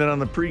be doing that on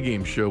the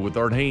pregame show with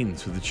Art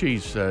Haynes for the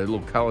Chiefs. Local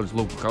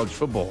college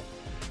football.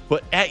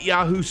 But at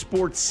Yahoo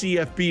Sports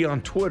CFB on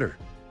Twitter,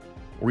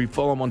 or you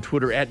follow him on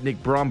Twitter at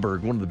Nick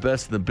Bromberg, one of the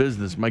best in the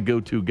business, my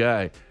go-to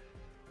guy.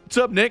 What's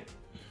up, Nick?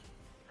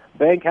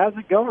 Bink, how's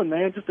it going,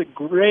 man? Just a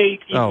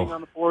great evening on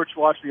the porch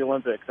watching the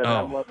Olympics.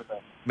 I'm loving them.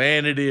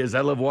 Man, it is.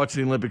 I love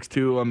watching the Olympics,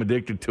 too. I'm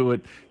addicted to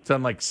it. It's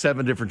on like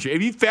 7 different channels.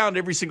 Have you found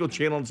every single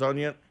channel it's on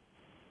yet?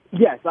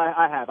 Yes,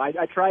 I have.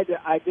 I tried to.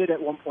 I did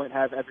at one point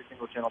have every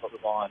single channel that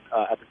was on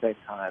at the same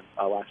time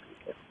last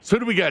weekend. So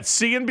do we got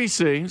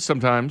CNBC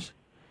sometimes,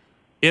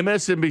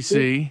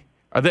 MSNBC.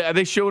 Are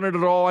they showing it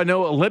at all? I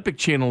know Olympic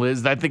Channel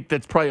is. I think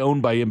that's probably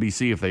owned by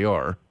NBC if they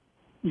are.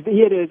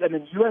 It is. And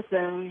then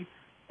USA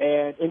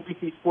and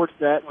NBC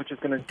Sportsnet, which is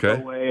going to go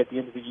away at the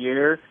end of the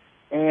year.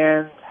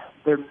 And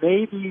there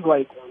may be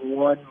like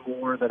one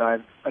more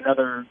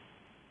another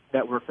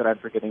network that I'm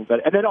forgetting.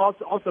 And then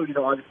also,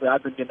 obviously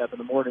I've been getting up in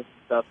the morning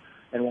and stuff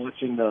and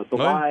watching the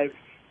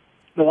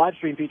live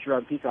stream feature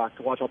on Peacock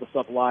to watch all the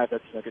stuff live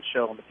that's gets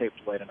shown on the tape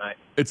late at night.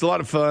 It's a lot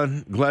of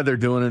fun. Glad they're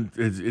doing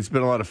it. It's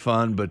been a lot of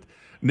fun. But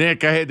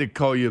Nick, I had to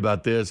call you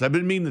about this. I've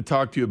been meaning to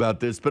talk to you about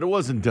this, but it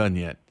wasn't done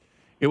yet.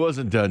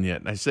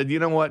 And I said, you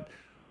know what?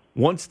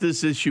 Once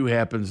this issue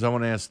happens, I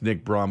want to ask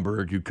Nick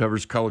Bromberg, who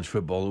covers college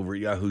football over at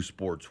Yahoo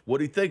Sports,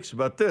 what he thinks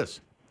about this.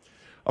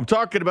 I'm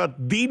talking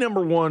about the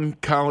number 1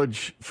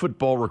 college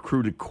football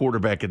recruited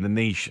quarterback in the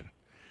nation,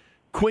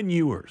 Quinn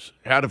Ewers,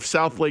 out of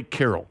South Lake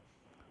Carroll.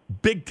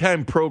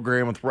 Big-time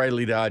program with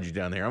Riley Dodge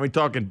down there. I mean,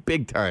 talking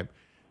big time.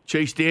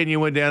 Chase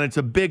Daniel went down. It's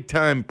a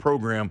big-time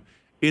program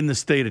in the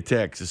state of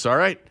Texas, all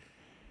right?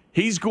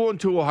 He's going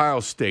to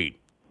Ohio State.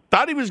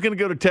 Thought he was going to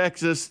go to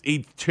Texas.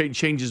 He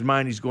changed his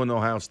mind. He's going to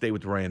Ohio State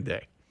with Ryan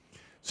Day.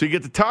 So you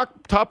get the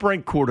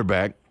top-ranked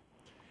quarterback,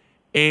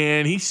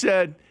 and he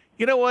said,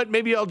 you know what,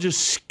 maybe I'll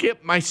just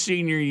skip my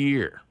senior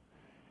year,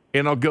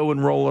 and I'll go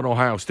enroll in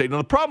Ohio State. Now,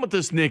 the problem with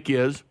this, Nick,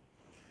 is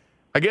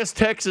I guess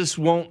Texas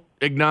won't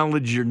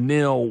acknowledge your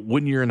nil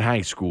when you're in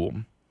high school,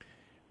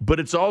 but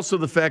it's also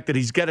the fact that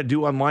he's got to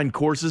do online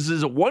courses.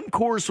 Is it one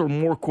course or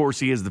more course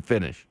he has to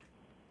finish?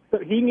 So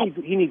he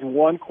needs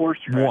one course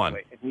to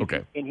graduate.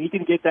 Okay. And he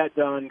can get that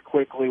done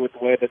quickly with the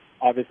way that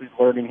obviously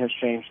learning has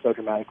changed so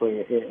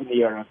dramatically in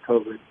the era of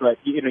COVID. But,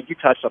 you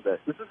touched on this.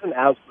 This is an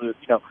absolute,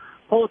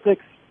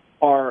 politics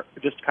are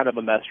just kind of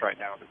a mess right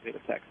now in the state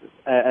of Texas.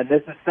 And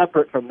this is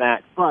separate from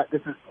that, but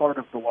this is part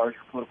of the larger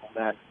political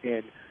mess.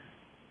 And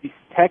the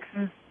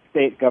Texas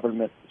state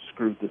government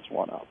screwed this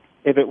one up.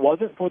 If it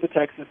wasn't for the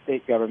Texas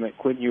state government,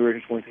 Quinn Ewers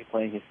is going to be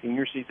playing his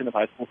senior season of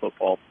high school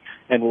football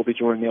and will be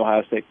joining the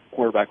Ohio State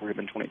quarterback room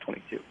in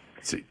 2022.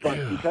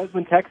 But because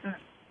when Texas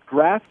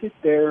drafted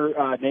their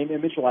name,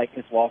 image,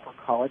 likeness law for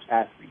college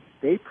athletes,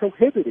 they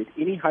prohibited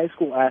any high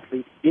school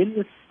athlete in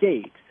the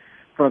state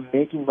from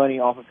making money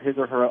off of his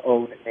or her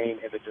own name,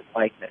 image, and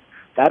likeness.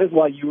 That is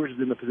why Ewers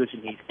is in the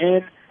position he's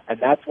in, and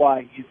that's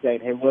why he's saying,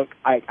 hey, look,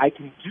 I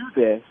can do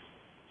this,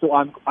 so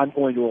I'm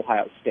going to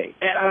Ohio State.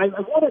 And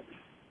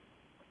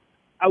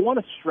I want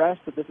to stress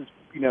that this is,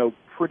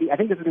 pretty. I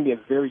think this is going to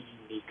be a very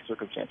unique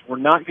circumstance. We're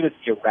not going to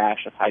see a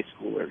rash of high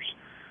schoolers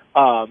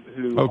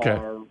who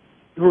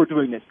are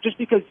doing this. Just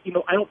because,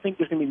 I don't think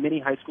there's going to be many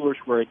high schoolers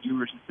who are in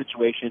Ewers'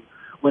 situation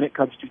when it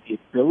comes to the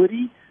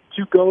ability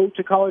to go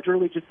to college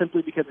early, just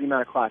simply because of the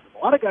amount of classes.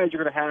 A lot of guys are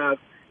going to have,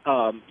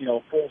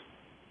 full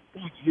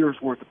year's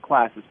worth of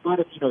classes. But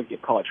if you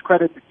get college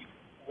credit, if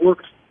you've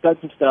worked, done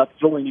some stuff,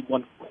 you only need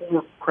one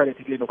core credit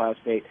to get into Ohio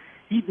State.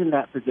 He's in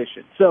that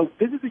position. So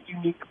this is a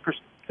unique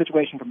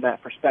situation from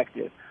that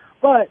perspective.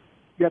 But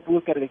you have to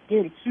look at it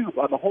again, too.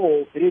 On the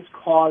whole, it is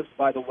caused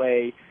by the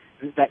way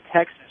that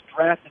Texas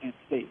drafted its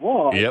state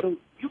law. Yep. So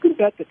you can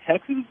bet that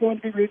Texas is going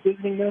to be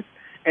revisiting this.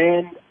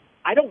 And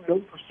I don't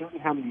know for certain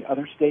how many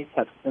other states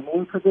have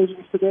similar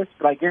provisions to this,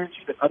 but I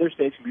guarantee that other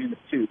states can do this,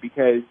 too,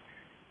 because,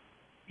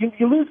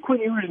 you lose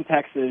Quinn Ewers in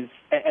Texas,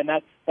 and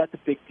that's a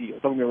big deal.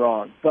 Don't get me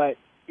wrong. But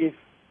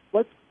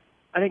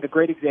I think a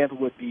great example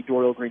would be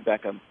Dorial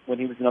Green-Beckham when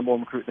he was the number one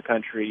recruit in the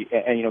country,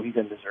 and he's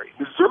in Missouri.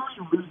 Missouri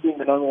losing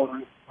the number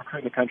one recruit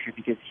in the country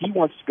because he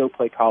wants to go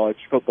play college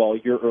football a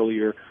year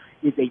earlier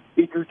is a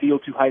bigger deal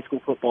to high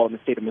school football in the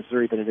state of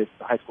Missouri than it is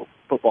to high school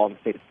football in the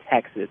state of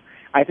Texas.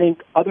 I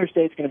think other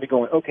states are going to be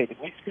going, okay, did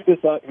we screw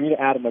this up? We need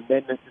to add an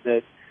amendment to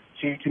this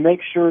to make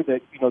sure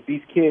that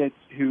these kids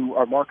who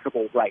are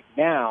marketable right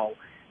now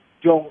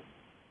don't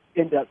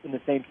end up in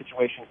the same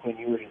situation Quinn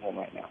Ewers is in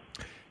right now.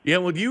 Yeah,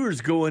 well,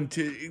 Ewers going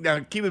to – now,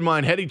 keep in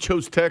mind, had he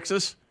chose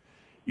Texas,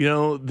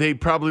 they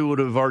probably would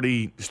have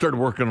already started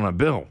working on a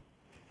bill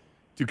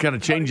to kind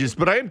of change this.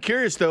 But I am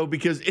curious, though,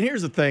 because – and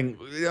here's the thing.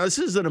 This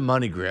isn't a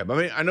money grab. I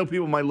mean, I know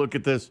people might look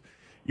at this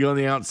on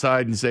the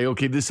outside and say,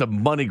 okay, this is a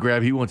money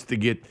grab. He wants to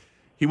get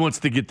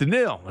the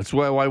nil. That's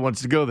why he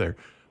wants to go there.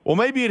 Well,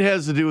 maybe it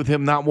has to do with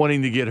him not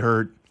wanting to get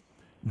hurt,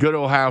 go to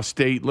Ohio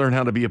State, learn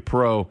how to be a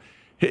pro.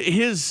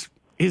 His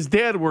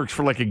dad works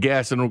for like a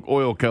gas and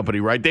oil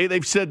company, right?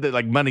 They've said that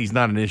like money's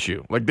not an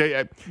issue. Like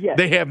they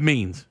have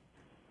means.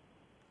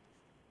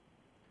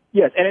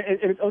 Yes, and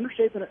it's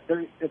ownership.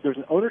 There's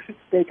an ownership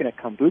stake in a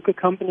kombucha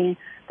company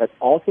that's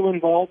also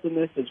involved in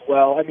this as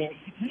well. I mean,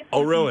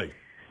 really?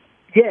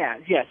 Yeah.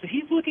 So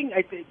he's looking.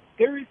 I think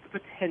there is the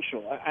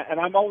potential, and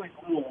I'm always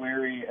a little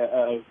wary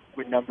of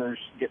when numbers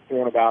get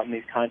thrown about in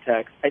these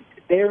contexts.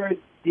 There is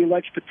the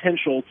alleged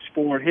potential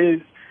for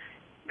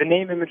the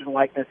name, image, and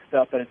likeness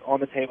stuff that is on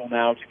the table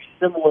now to be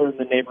similar in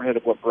the neighborhood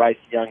of what Bryce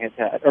Young has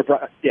had,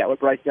 what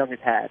Bryce Young has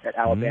had at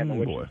Alabama,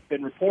 which has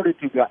been reported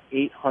to about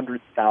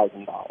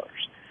 $800,000.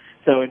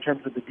 So in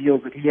terms of the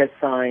deals that he has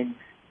signed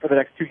for the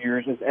next 2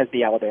 years as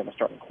the Alabama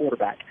starting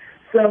quarterback.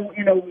 So,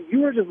 you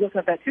were just looking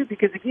at that too,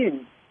 because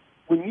again,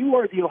 when you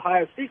are the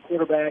Ohio State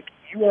quarterback,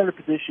 you are in a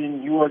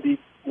position, you are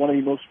one of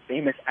the most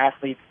famous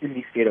athletes in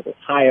the state of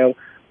Ohio.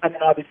 And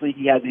then obviously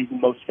he has the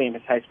most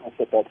famous high school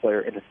football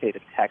player in the state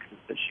of Texas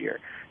this year.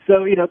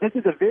 So, this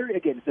is a very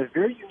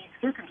unique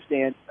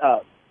circumstance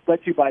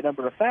led to by a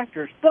number of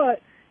factors.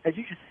 But as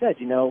you just said,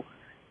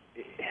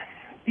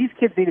 these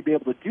kids need to be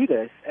able to do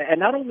this. And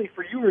not only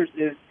for Ewers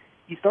is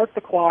he starts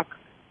the clock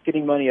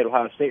getting money at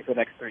Ohio State for the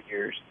next 3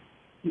 years,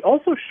 he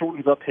also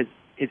shortens up his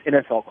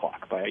NFL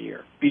clock by a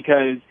year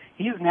because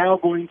he is now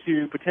going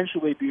to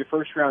potentially be a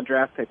first-round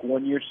draft pick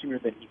 1 year sooner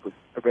than he was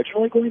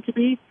originally going to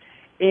be.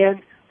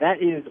 And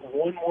that is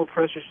one more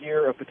precious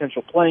year of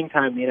potential playing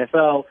time in the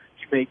NFL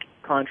to make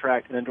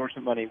contract and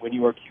endorsement money when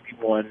you are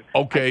QB1.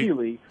 Okay.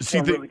 Ideally,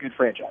 a really good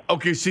franchise.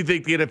 Okay, so you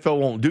think the NFL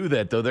won't do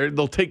that, though?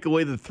 They'll take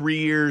away the 3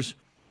 years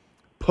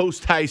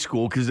post-high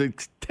school because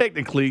it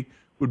technically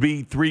would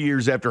be 3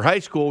 years after high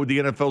school. Would the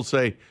NFL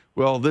say,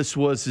 well, this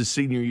was his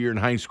senior year in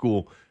high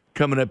school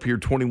coming up here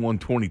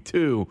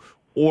 21-22,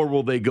 or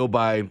will they go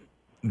by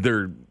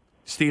their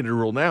standard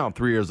rule now,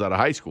 3 years out of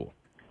high school?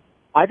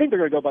 I think they're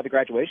going to go by the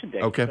graduation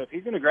date. Okay. So if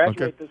he's going to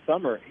graduate this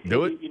summer,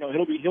 he'll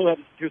have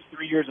just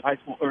 3 years of high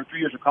school or 3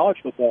 years of college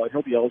football, and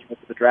he'll be eligible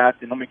for the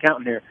draft. And I'm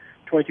counting here: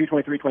 22,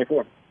 23,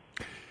 24.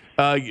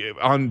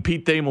 On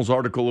Pete Thamel's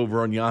article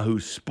over on Yahoo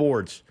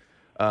Sports,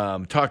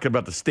 talking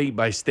about the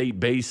state-by-state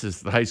basis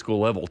at the high school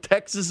level,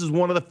 Texas is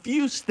one of the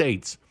few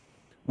states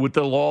with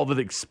the law that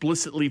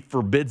explicitly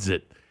forbids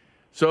it.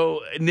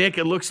 So, Nick,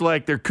 it looks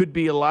like there could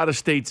be a lot of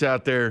states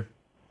out there.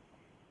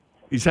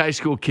 These high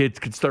school kids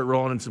could start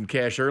rolling in some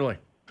cash early.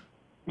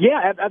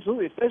 Yeah,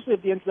 absolutely, especially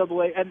if the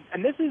NCAA.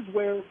 And this is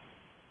where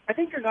I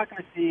think you're not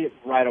going to see it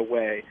right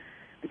away.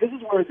 But this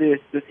is where this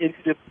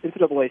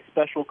NCAA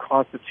special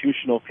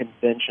constitutional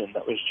convention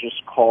that was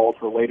just called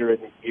for later in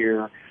the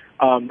year,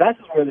 that's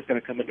where this is going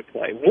to come into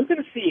play. We're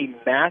going to see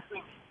a massive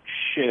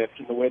shift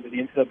in the way that the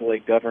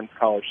NCAA governs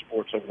college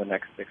sports over the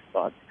next 6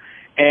 months.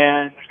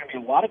 And there's going to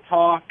be a lot of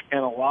talk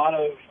and a lot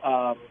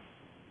of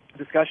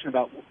discussion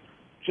about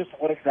just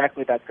what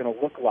exactly that's going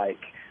to look like,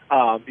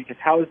 because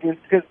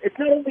it's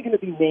not only going to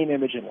be name,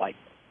 image, and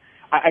likeness.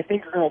 I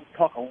think we're going to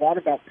talk a lot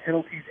about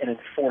penalties and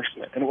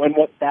enforcement and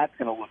what that's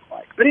going to look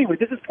like. But anyway,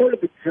 this is part of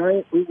the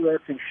giant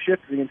overarching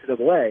shift of the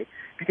NCAA,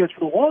 because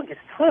for the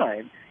longest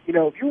time,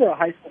 if you were a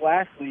high school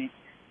athlete,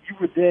 you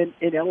were then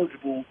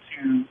ineligible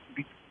to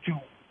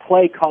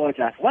play college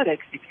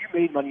athletics if you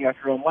made money off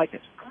your own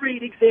likeness.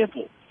 Great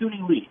example,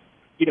 Suni Lee.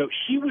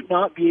 She would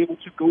not be able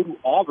to go to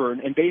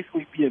Auburn and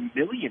basically be a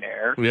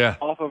millionaire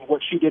off of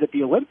what she did at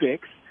the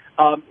Olympics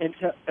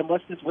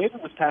unless this waiver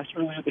was passed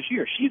earlier this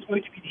year. She's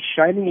going to be the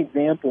shining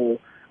example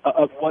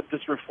of what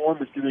this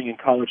reform is doing in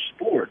college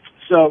sports.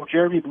 So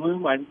Jeremy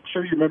Bloom, I'm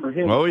sure you remember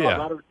him. Oh,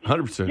 yeah,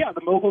 100%. Yeah,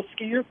 the mogul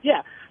skier.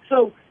 Yeah.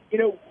 So,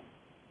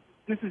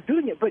 this is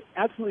doing it, but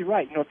absolutely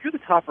right. If you're the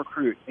top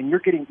recruit and you're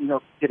getting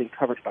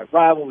coverage by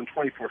Rival and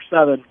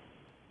 24/7,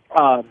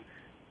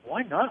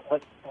 why not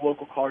let the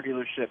local car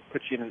dealership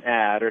put you in an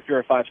ad, or if you're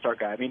a five-star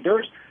guy? I mean,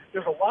 there's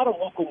a lot of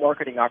local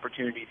marketing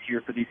opportunities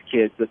here for these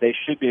kids that they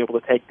should be able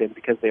to take them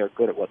because they are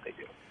good at what they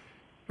do.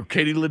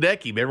 Katie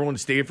Ledecky, remember when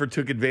Stanford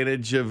took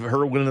advantage of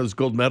her winning those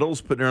gold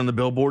medals, putting her on the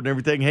billboard and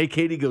everything? Hey,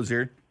 Katie goes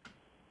here.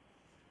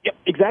 Yep.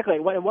 Exactly,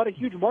 and what a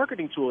huge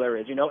marketing tool there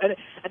is, and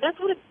that's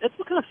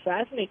what kind of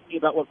fascinates me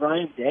about what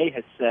Ryan Day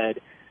has said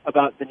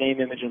about the name,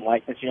 image, and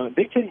likeness. In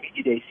Big Ten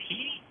Media Days,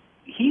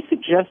 he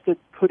suggested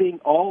putting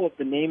all of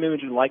the name,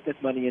 image, and likeness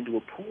money into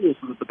a pool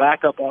so that the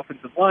backup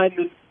offensive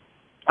lineman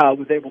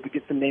was able to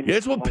get some name. Yeah,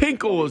 that's what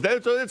Pinkle was.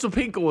 That's what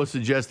Pinkle was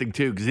suggesting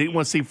too, because he didn't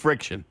want to see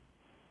friction.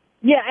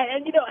 Yeah,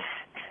 and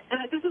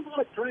this is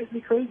what drives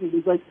me crazy.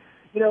 Is like,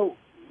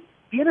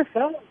 the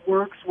NFL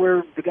works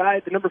where the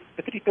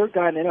 53rd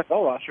guy in the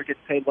NFL roster gets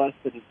paid less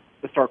than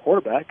the star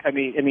quarterback. I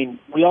mean,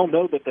 we all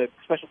know that the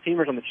special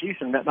teamers on the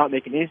Chiefs are not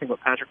making anything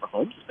what Patrick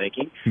Mahomes is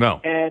making. No.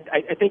 And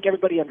I think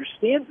everybody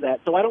understands that.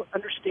 So I don't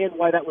understand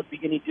why that would be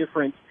any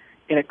different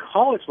in a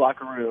college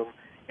locker room.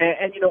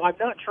 And I'm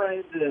not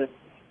trying to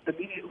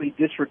immediately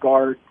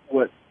disregard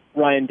what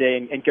Ryan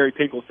Day and Gary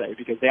Pinkle say,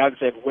 because they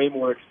obviously have way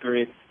more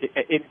experience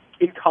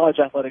in college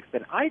athletics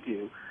than I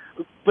do.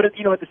 But at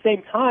the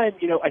same time,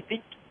 I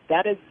think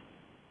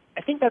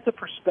that's a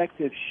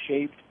perspective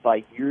shaped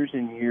by years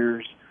and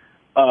years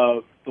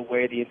of the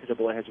way the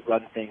NCAA has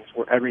run things,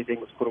 where everything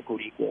was quote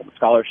unquote equal. The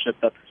scholarship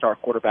that the star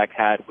quarterback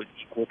had was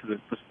equal to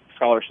the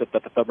scholarship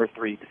that the number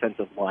 3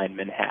 defensive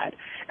lineman had.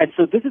 And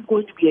so this is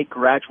going to be a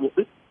gradual.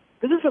 This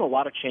has been a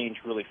lot of change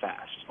really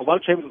fast. A lot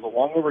of change was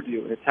long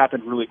overdue, and it's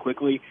happened really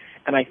quickly.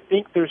 And I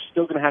think there's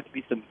still going to have to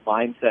be some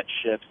mindset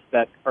shifts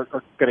that are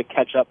going to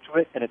catch up to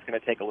it, and it's going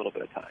to take a little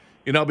bit of time.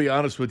 I'll be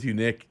honest with you,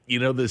 Nick.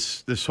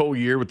 This whole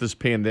year with this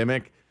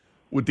pandemic,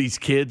 with these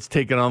kids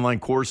taking online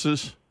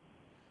courses,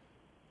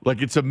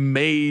 like, it's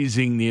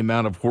amazing the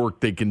amount of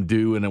work they can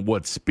do and at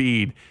what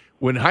speed.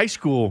 When high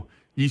school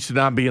used to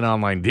not be an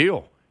online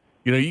deal.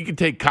 You can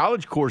take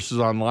college courses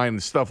online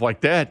and stuff like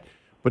that,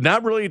 but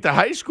not really at the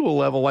high school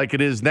level like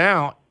it is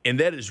now, and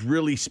that has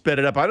really sped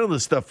it up. I know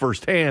this stuff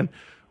firsthand,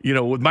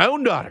 with my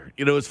own daughter,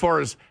 as far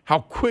as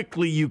how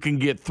quickly you can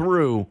get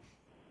through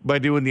by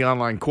doing the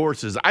online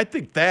courses. I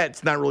think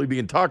that's not really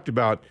being talked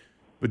about,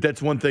 but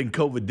that's one thing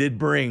COVID did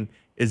bring,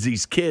 is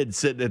these kids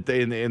sitting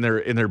in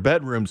their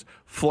bedrooms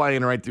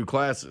flying right through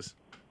classes.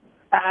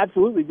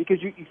 Absolutely,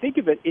 because you think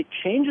of it, it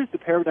changes the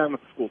paradigm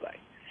of the school day.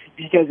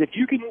 Because if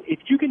you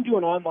can do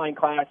an online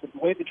class, the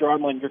way that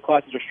your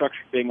classes are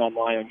structured being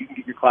online, you can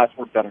get your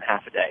classwork done in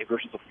half a day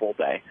versus a full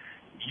day.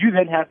 You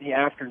then have the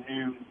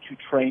afternoon to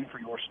train for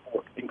your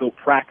sport and go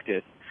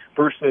practice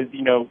versus,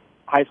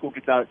 high school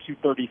gets out at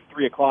 2:30,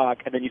 3 o'clock,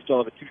 and then you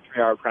still have a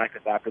 2-3 hour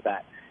practice after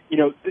that.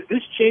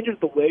 This changes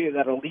the way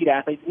that elite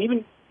athletes, and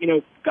even,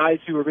 guys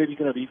who are maybe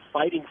going to be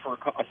fighting for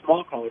a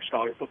small college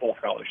football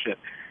scholarship,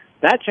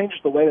 that changes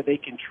the way that they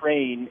can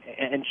train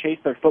and chase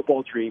their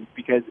football dreams,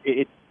 because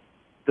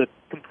the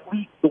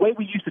way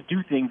we used to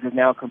do things is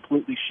now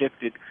completely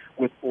shifted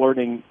with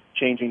learning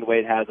changing the way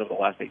it has over the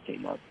last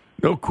 18 months.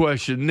 No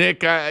question.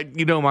 Nick,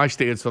 my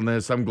stance on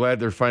this. I'm glad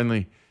they're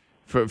finally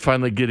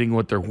getting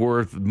what they're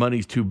worth.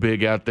 Money's too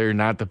big out there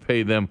not to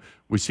pay them.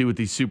 We see what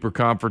these super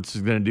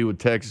conferences are going to do with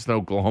Texas and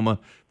Oklahoma.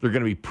 They're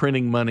going to be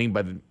printing money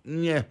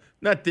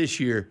not this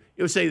year.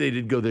 You'll say they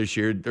did go this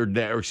year,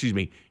 or excuse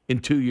me, in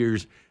 2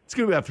 years. It's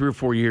going to be about 3 or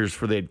 4 years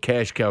before that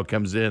cash cow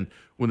comes in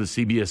when the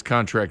CBS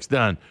contract's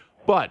done.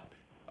 But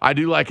I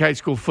do like high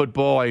school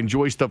football. I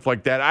enjoy stuff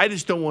like that. I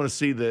just don't want to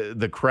see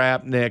the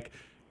crap, Nick.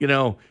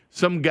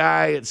 Some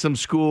guy at some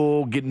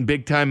school getting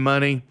big-time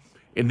money,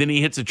 and then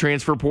he hits a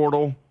transfer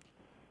portal,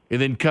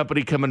 and then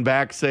company coming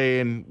back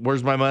saying,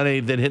 where's my money,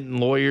 then hitting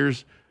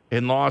lawyers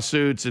and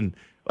lawsuits. And,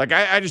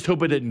 I just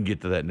hope it didn't get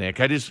to that, Nick.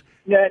 But it's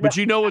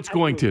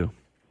going to.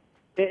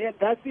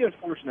 That's the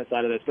unfortunate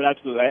side of this, but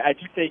absolutely. I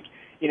do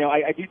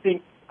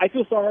think, I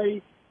feel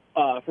sorry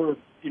for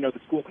the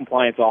school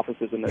compliance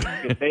offices, and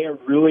they're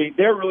really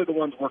the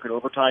ones working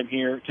overtime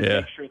here to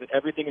make sure that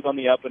everything is on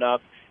the up and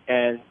up,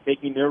 and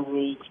making their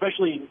rules,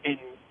 especially in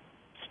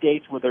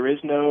states where there is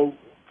no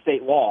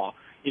state law.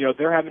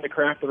 They're having to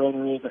craft their own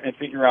rules and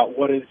figure out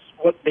what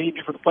they need to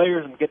do for the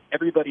players, and get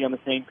everybody on the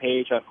same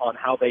page on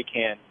how they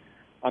can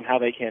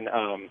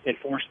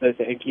enforce this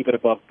and keep it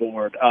above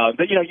board.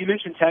 But you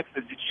mentioned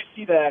Texas. Did you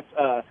see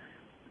that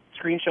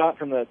screenshot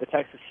from the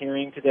Texas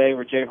hearing today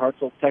where Jay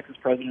Hartzell, Texas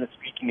president, is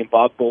speaking, and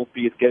Bob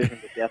Bowlesby is giving him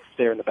the death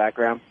stare in the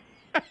background?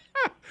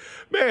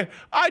 Man,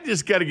 I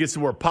just got to get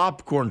some more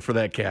popcorn for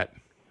that cat.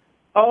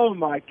 Oh,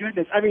 my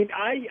goodness. I mean,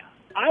 I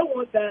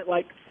want that,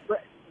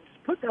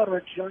 put that on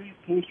a giant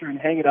poster and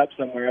hang it up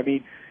somewhere. I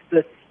mean,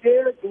 the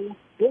stare,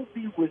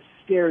 Bowlesby was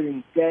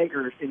staring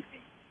daggers into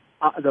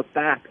the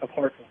back of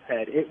Hartzell's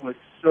head. It was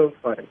so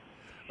funny.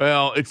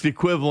 Well, it's the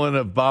equivalent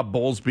of Bob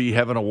Bowlesby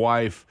having a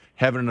wife,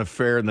 having an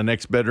affair in the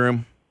next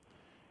bedroom,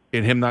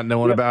 and him not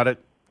knowing about it,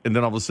 and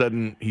then all of a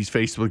sudden he's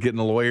faced with getting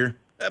a lawyer.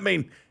 I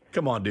mean,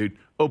 come on, dude.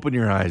 Open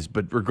your eyes.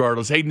 But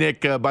regardless, hey,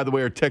 Nick, by the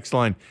way, our text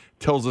line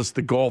tells us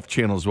the Golf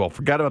Channel as well.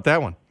 Forgot about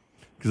that one,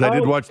 because I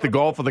did watch the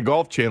golf on the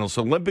Golf Channel,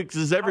 so Olympics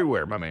is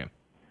everywhere, my man.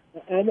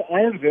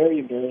 I am very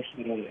embarrassed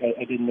that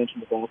I didn't mention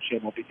the Golf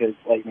Channel, because,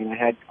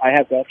 I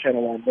have Golf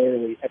Channel on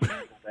literally every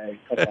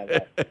single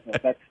day.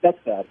 That's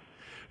sad.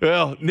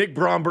 Well, Nick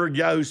Bromberg,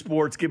 Yahoo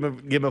Sports. Give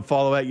him a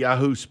follow at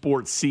Yahoo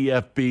Sports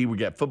CFB. We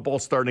got football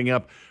starting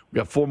up. We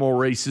got 4 more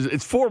races.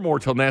 It's 4 more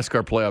till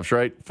NASCAR playoffs,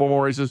 right? 4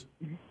 more races?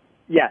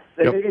 Yes.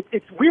 Yep.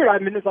 It's weird. I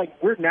mean, it's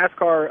like weird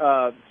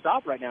NASCAR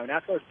stop right now.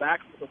 NASCAR's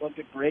back from the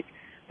Olympic break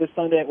this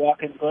Sunday at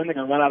Watkins Glen. They're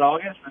going to run out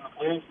August, and the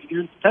playoffs begin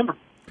in September.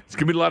 It's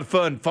going to be a lot of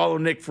fun. Follow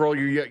Nick for all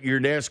your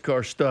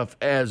NASCAR stuff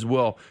as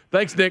well.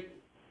 Thanks, Nick.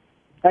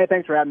 Hey,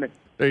 thanks for having me.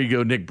 There you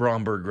go, Nick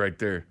Bromberg right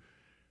there.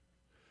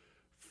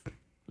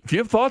 If you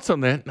have thoughts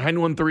on that,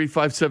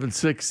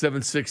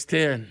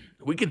 913-576-7610.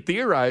 We can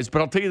theorize,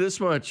 but I'll tell you this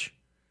much,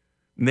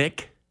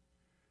 Nick.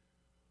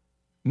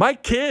 My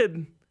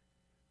kid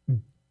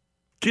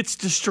gets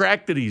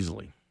distracted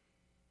easily.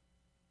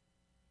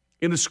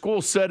 In a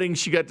school setting,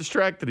 she got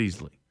distracted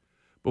easily.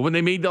 But when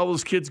they made all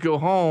those kids go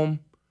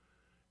home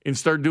and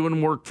start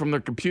doing work from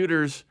their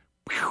computers,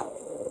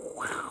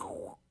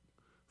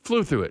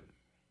 flew through it.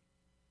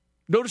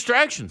 No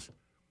distractions.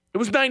 It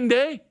was night and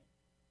day.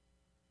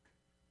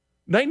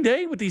 Night and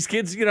day with these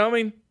kids,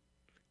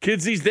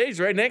 kids these days,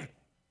 right, Nick?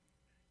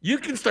 You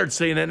can start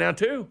saying that now,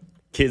 too.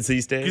 Kids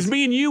these days? Because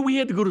me and you, we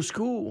had to go to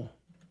school.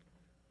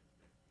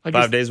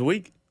 5 days a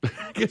week?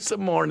 I guess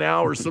some more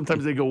now, or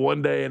sometimes they go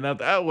one day and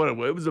not.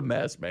 It was a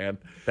mess, man.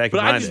 But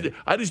I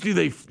just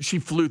knew she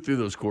flew through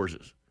those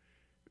courses.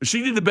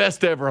 She did the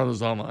best ever on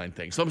those online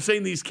things. So I'm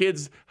saying these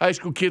kids, high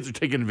school kids, are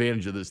taking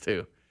advantage of this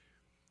too.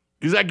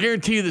 Because I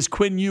guarantee you this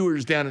Quinn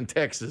Ewers down in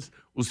Texas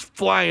was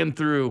flying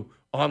through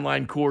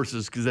online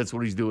courses because that's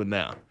what he's doing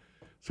now.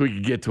 So he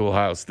could get to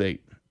Ohio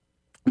State.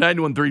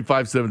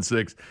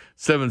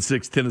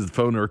 913-576-7610 is the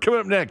phone number. Coming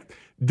up next,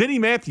 Denny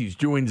Mathews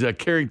joins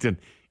Carrington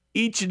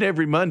each and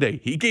every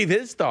Monday. He gave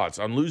his thoughts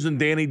on losing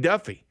Danny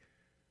Duffy.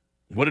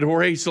 What did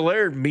Jorge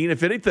Soler mean,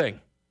 if anything?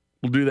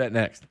 We'll do that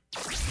next.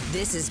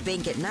 This is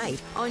Bink at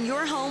Night on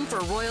your home for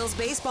Royals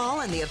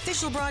baseball and the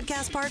official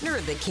broadcast partner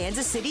of the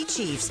Kansas City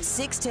Chiefs,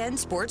 610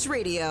 Sports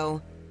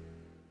Radio.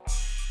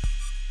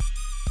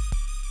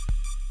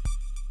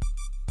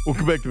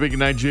 Welcome back to Bink at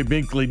Night. Jay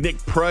Binkley, Nick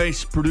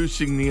Price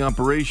producing the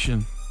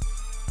operation.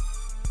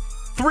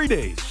 3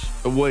 days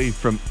away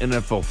from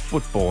NFL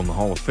football in the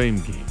Hall of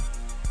Fame game.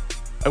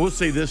 I will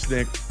say this,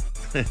 Nick.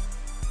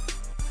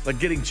 Like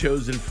getting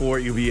chosen for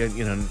it, you'll be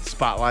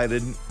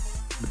spotlighted.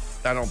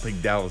 But I don't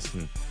think Dallas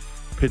and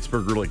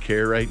Pittsburgh really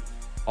care, right?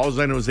 All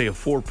I know is they have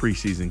 4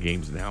 preseason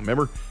games now.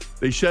 Remember,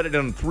 they shut it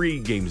down to 3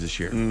 games this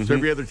year. Mm-hmm. So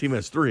every other team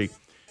has 3.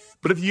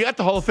 But if you got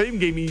the Hall of Fame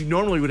game, you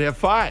normally would have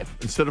 5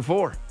 instead of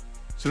 4.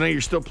 So now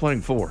you're still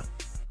playing 4.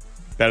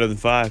 Better than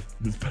 5.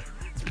 It's better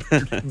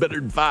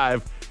than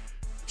 5.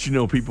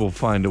 But people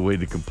find a way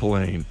to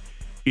complain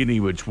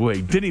any which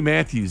way. Denny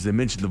Mathews, I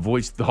mentioned the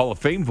Hall of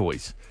Fame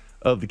voice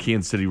of the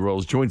Kansas City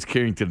Royals, joins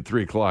Carrington at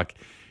 3 o'clock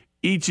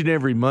each and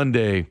every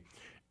Monday.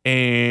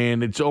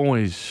 And it's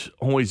always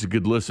a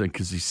good listen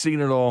because he's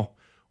seen it all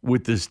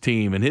with this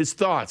team. And his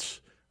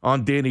thoughts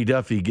on Danny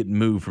Duffy getting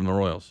moved from the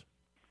Royals.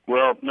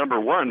 Well, number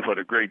one, what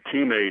a great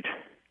teammate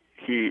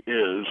he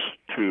is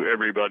to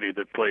everybody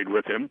that played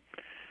with him.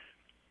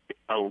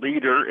 A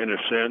leader, in a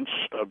sense,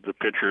 of the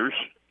pitchers,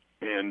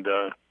 and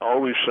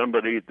always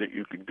somebody that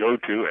you could go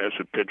to as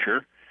a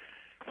pitcher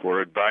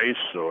for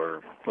advice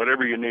or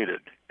whatever you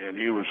needed, and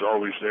he was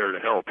always there to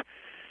help.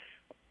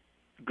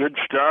 Good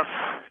stuff.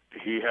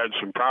 He had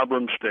some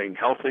problems staying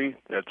healthy.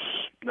 That's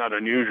not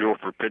unusual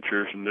for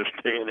pitchers in this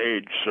day and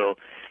age, so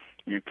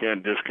you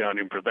can't discount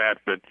him for that.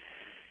 But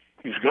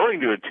he's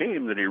going to a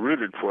team that he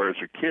rooted for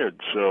as a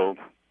kid, so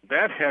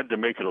that had to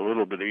make it a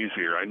little bit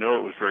easier. I know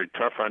it was very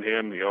tough on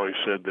him. He always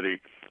said that he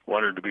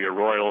wanted to be a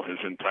Royal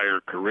his entire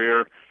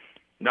career.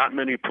 Not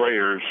many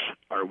players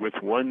are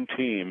with one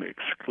team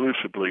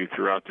exclusively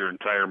throughout their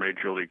entire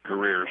Major League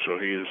career, so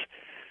he is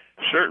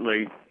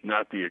certainly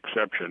not the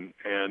exception.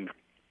 And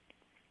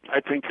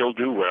I think he'll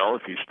do well.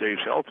 If he stays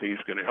healthy,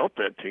 he's going to help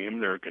that team.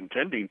 They're a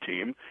contending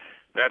team.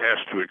 That has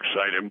to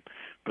excite him.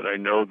 But I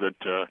know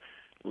that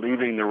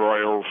leaving the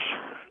Royals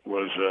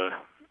was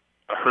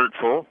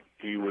hurtful.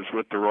 He was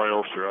with the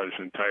Royals throughout his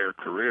entire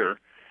career.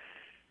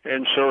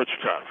 And so it's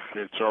tough.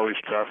 It's always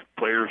tough.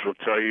 Players will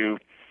tell you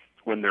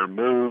when they're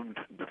moved,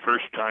 the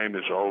first time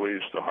is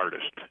always the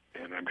hardest.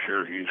 And I'm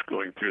sure he's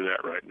going through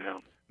that right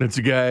now. That's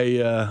a guy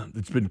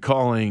that's been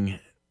calling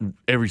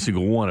every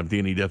single one of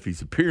Danny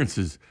Duffy's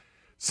appearances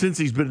since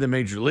he's been in the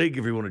Major League.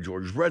 Every one of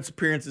George Brett's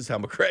appearances, Hal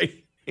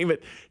McRae, name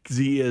it, because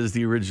he is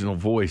the original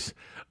voice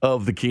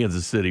of the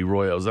Kansas City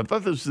Royals. I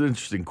thought this was an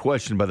interesting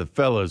question by the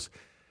fellows,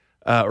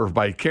 or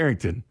by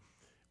Carrington.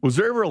 Was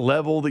there ever a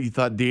level that you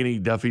thought Danny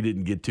Duffy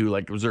didn't get to?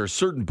 Like, was there a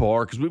certain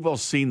bar? Because we've all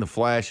seen the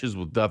flashes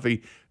with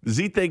Duffy. Does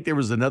he think there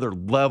was another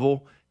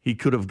level he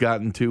could have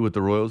gotten to with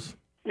the Royals?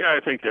 Yeah, I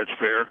think that's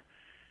fair.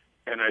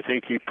 And I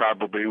think he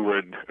probably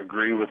would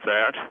agree with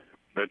that.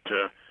 But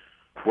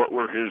what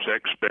were his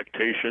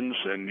expectations?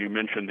 And you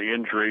mentioned the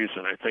injuries,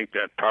 and I think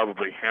that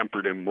probably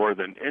hampered him more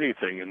than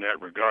anything in that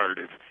regard.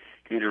 If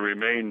he'd have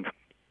remained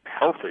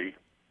healthy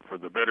for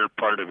the better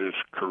part of his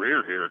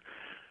career here,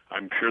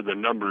 I'm sure the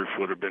numbers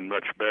would have been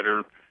much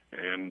better,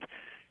 and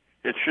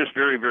it's just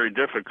very, very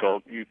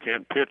difficult. You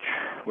can't pitch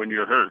when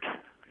you're hurt,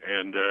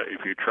 and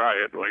if you try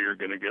it, well, you're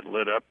going to get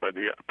lit up by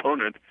the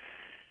opponent.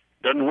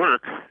 doesn't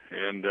work.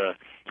 And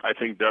I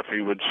think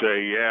Duffy would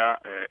say, yeah,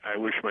 I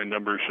wish my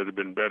numbers had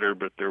been better,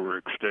 but there were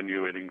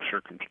extenuating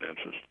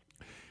circumstances.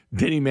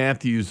 Denny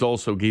Mathews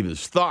also gave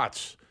his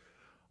thoughts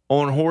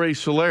on Jorge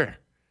Soler.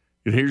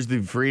 And here's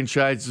the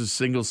franchise's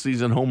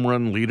single-season home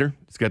run leader.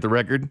 He's got the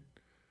record.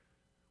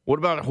 What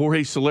about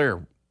Jorge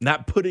Soler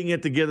not putting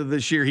it together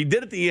this year? He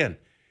did at the end.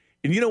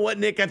 And you know what,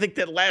 Nick? I think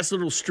that last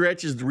little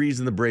stretch is the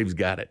reason the Braves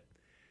got it.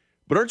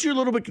 But aren't you a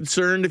little bit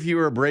concerned if you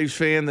were a Braves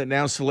fan that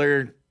now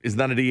Soler is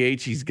not a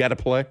DH, he's got to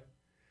play?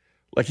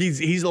 Like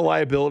he's a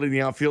liability in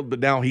the outfield, but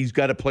now he's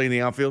got to play in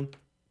the outfield?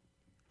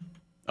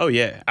 Oh,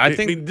 yeah. I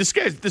think this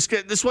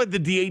is why the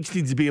DH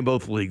needs to be in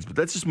both leagues, but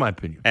that's just my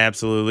opinion.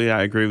 Absolutely.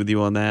 I agree with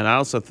you on that. I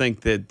also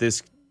think that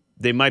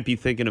they might be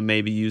thinking of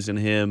maybe using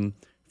him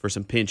for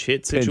some pinch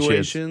hit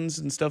situations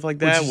and stuff like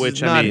that. Which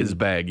is not his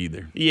bag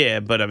either. Yeah,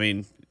 but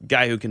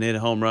guy who can hit a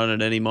home run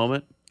at any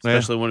moment,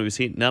 especially when he was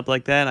heating up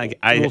like that.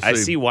 I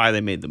see why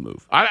they made the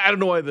move. I don't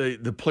know why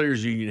the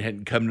Players Union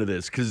hadn't come to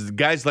this, because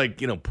guys like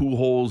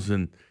Pujols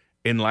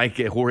and like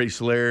Jorge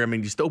Soler,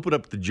 just open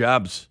up the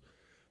jobs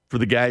for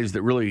the guys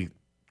that really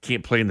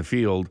can't play in the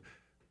field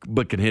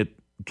but can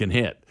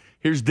hit.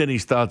 Here's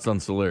Denny's thoughts on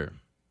Soler.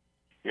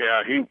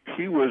 Yeah,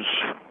 he was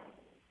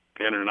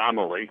an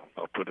anomaly,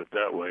 I'll put it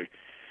that way.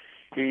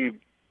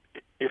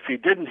 If he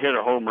didn't hit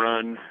a home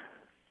run,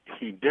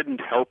 he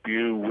didn't help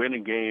you win a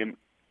game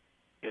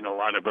in a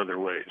lot of other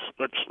ways.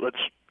 Let's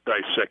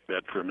dissect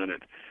that for a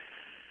minute.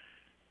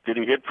 Did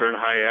he hit for a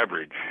high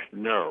average?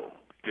 No.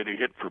 Did he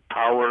hit for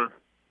power?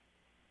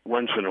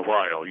 Once in a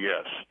while,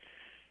 yes.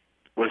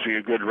 Was he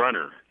a good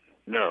runner?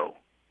 No.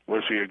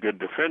 Was he a good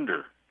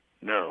defender?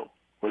 No.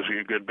 Was he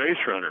a good base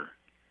runner?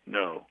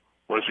 No.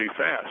 Was he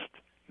fast?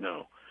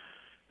 No.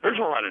 There's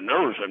a lot of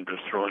no's I'm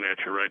just throwing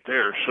at you right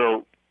there.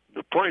 So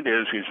the point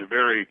is, he's a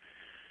very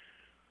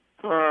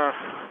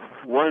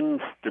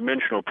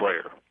one-dimensional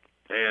player.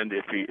 And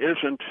if he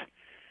isn't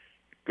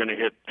going to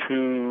hit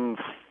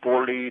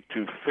 240,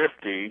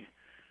 250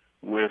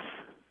 with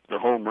the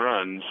home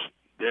runs,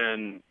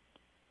 then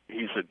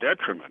he's a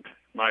detriment,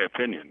 my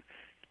opinion.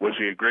 Was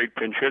he a great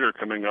pinch hitter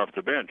coming off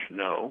the bench?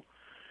 No.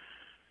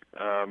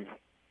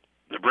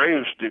 The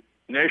Braves,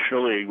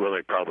 National League, well,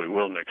 they probably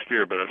will next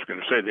year, but I was going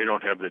to say they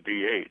don't have the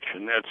DH,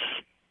 and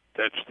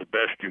that's the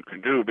best you can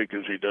do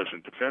because he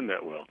doesn't defend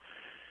that well.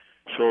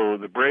 So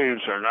the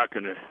Braves are not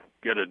going to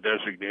get a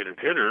designated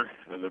hitter,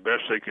 and the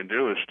best they can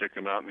do is stick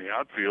him out in the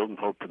outfield and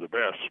hope for the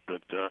best.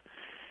 But, the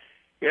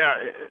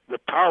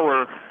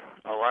power,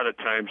 a lot of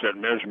times that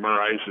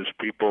mesmerizes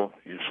people.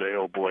 You say,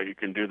 oh, boy, you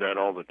can do that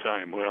all the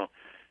time. Well,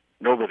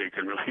 nobody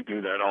can really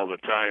do that all the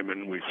time,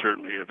 and we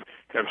certainly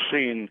have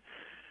seen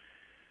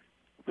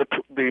the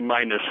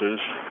minuses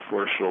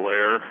for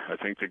Soler. I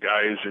think the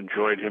guys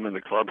enjoyed him in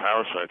the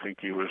clubhouse. I think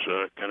he was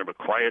kind of a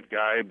quiet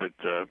guy, but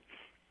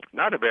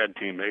not a bad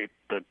teammate.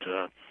 But,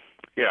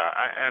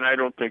 and I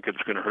don't think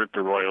it's going to hurt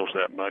the Royals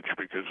that much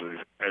because,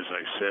 as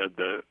I said,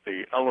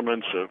 the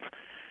elements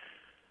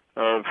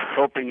of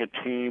helping a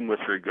team with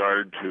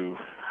regard to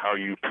how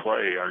you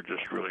play are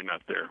just really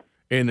not there.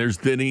 And there's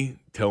Denny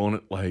telling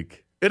it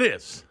like it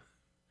is.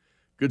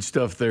 Good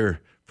stuff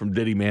there from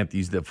Denny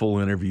Mathews, that full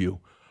interview.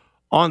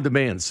 On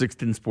demand,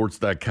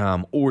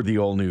 610sports.com or the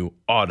all-new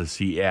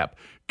Odyssey app.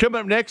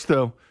 Coming up next,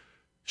 though,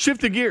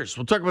 shifting gears.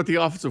 We'll talk about the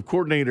offensive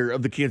coordinator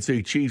of the Kansas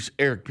City Chiefs,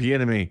 Eric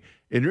Bieniemy,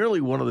 and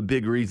really one of the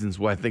big reasons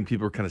why I think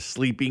people are kind of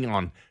sleeping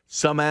on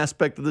some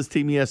aspect of this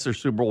team. Yes, they're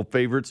Super Bowl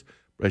favorites,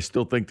 but I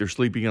still think they're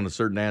sleeping on a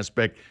certain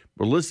aspect.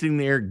 But listening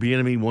to Eric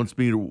Bieniemy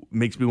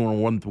makes me want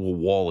to run through a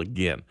wall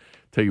again.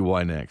 Tell you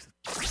why next.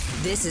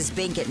 This is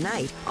Bink at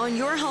Night on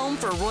your home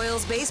for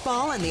Royals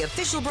baseball and the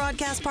official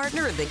broadcast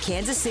partner of the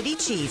Kansas City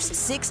Chiefs,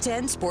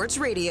 610 Sports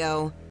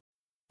Radio.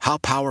 How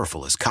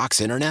powerful is Cox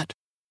Internet?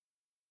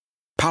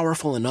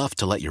 Powerful enough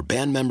to let your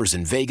band members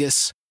in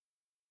Vegas,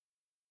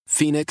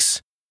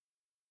 Phoenix,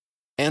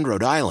 and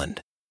Rhode Island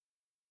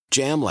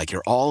jam like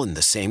you're all in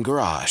the same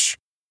garage.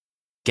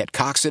 Get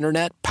Cox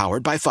Internet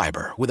powered by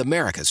fiber with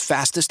America's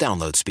fastest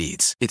download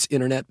speeds. It's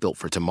internet built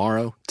for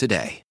tomorrow,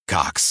 today.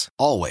 Cox,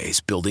 always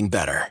building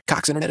better.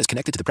 Cox Internet is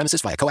connected to the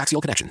premises via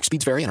coaxial connection.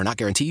 Speeds vary and are not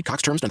guaranteed.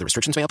 Cox terms and other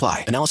restrictions may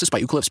apply. Analysis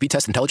by Ookla Speed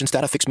Test Intelligence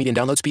Data. Fixed median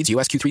download speeds.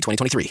 US Q3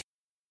 2023.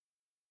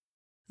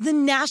 The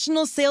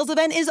national sales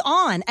event is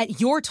on at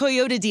your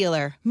Toyota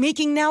dealer,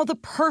 making now the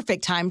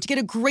perfect time to get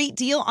a great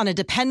deal on a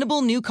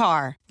dependable new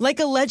car. Like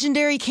a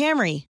legendary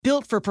Camry,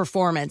 built for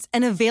performance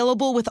and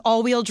available with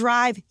all-wheel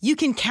drive, you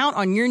can count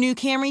on your new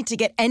Camry to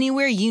get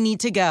anywhere you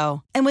need to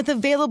go. And with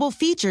available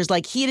features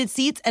like heated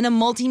seats and a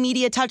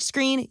multimedia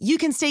touchscreen, you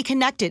can stay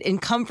connected in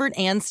comfort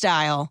and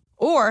style.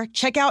 Or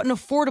check out an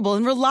affordable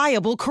and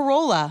reliable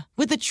Corolla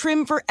with a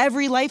trim for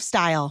every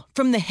lifestyle,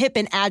 from the hip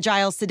and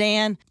agile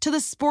sedan to the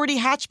sporty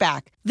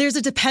hatchback. There's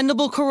a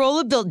dependable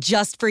Corolla built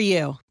just for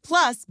you.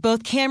 Plus,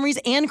 both Camrys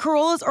and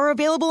Corollas are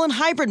available in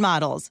hybrid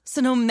models, so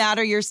no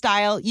matter your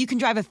style, you can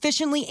drive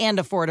efficiently and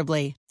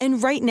affordably.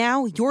 And right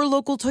now, your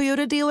local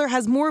Toyota dealer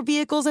has more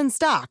vehicles in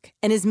stock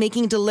and is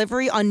making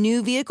delivery on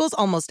new vehicles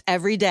almost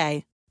every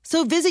day.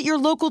 So visit your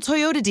local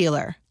Toyota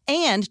dealer.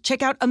 And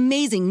check out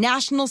amazing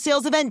national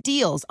sales event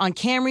deals on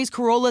Camrys,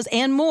 Corollas,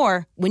 and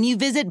more when you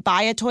visit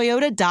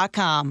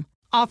buyatoyota.com.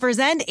 Offers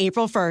end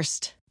April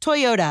 1st.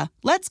 Toyota,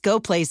 let's go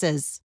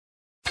places.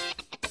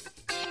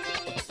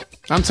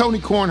 I'm Tony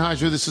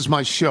Kornheiser. This is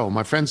my show.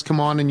 My friends come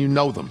on and you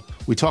know them.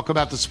 We talk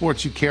about the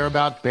sports you care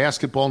about,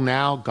 basketball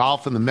now,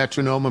 golf, and the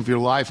metronome of your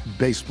life,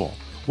 baseball.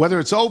 Whether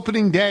it's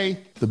opening day,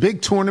 the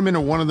big tournament,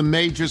 or one of the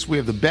majors, we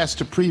have the best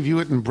to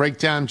preview it and break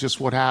down just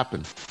what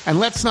happened. And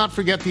let's not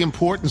forget the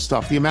important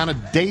stuff, the amount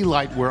of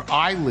daylight where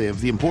I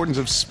live, the importance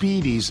of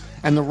speedies,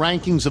 and the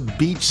rankings of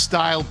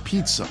beach-style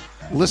pizza.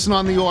 Listen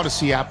on the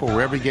Odyssey app or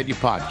wherever you get your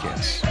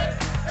podcasts.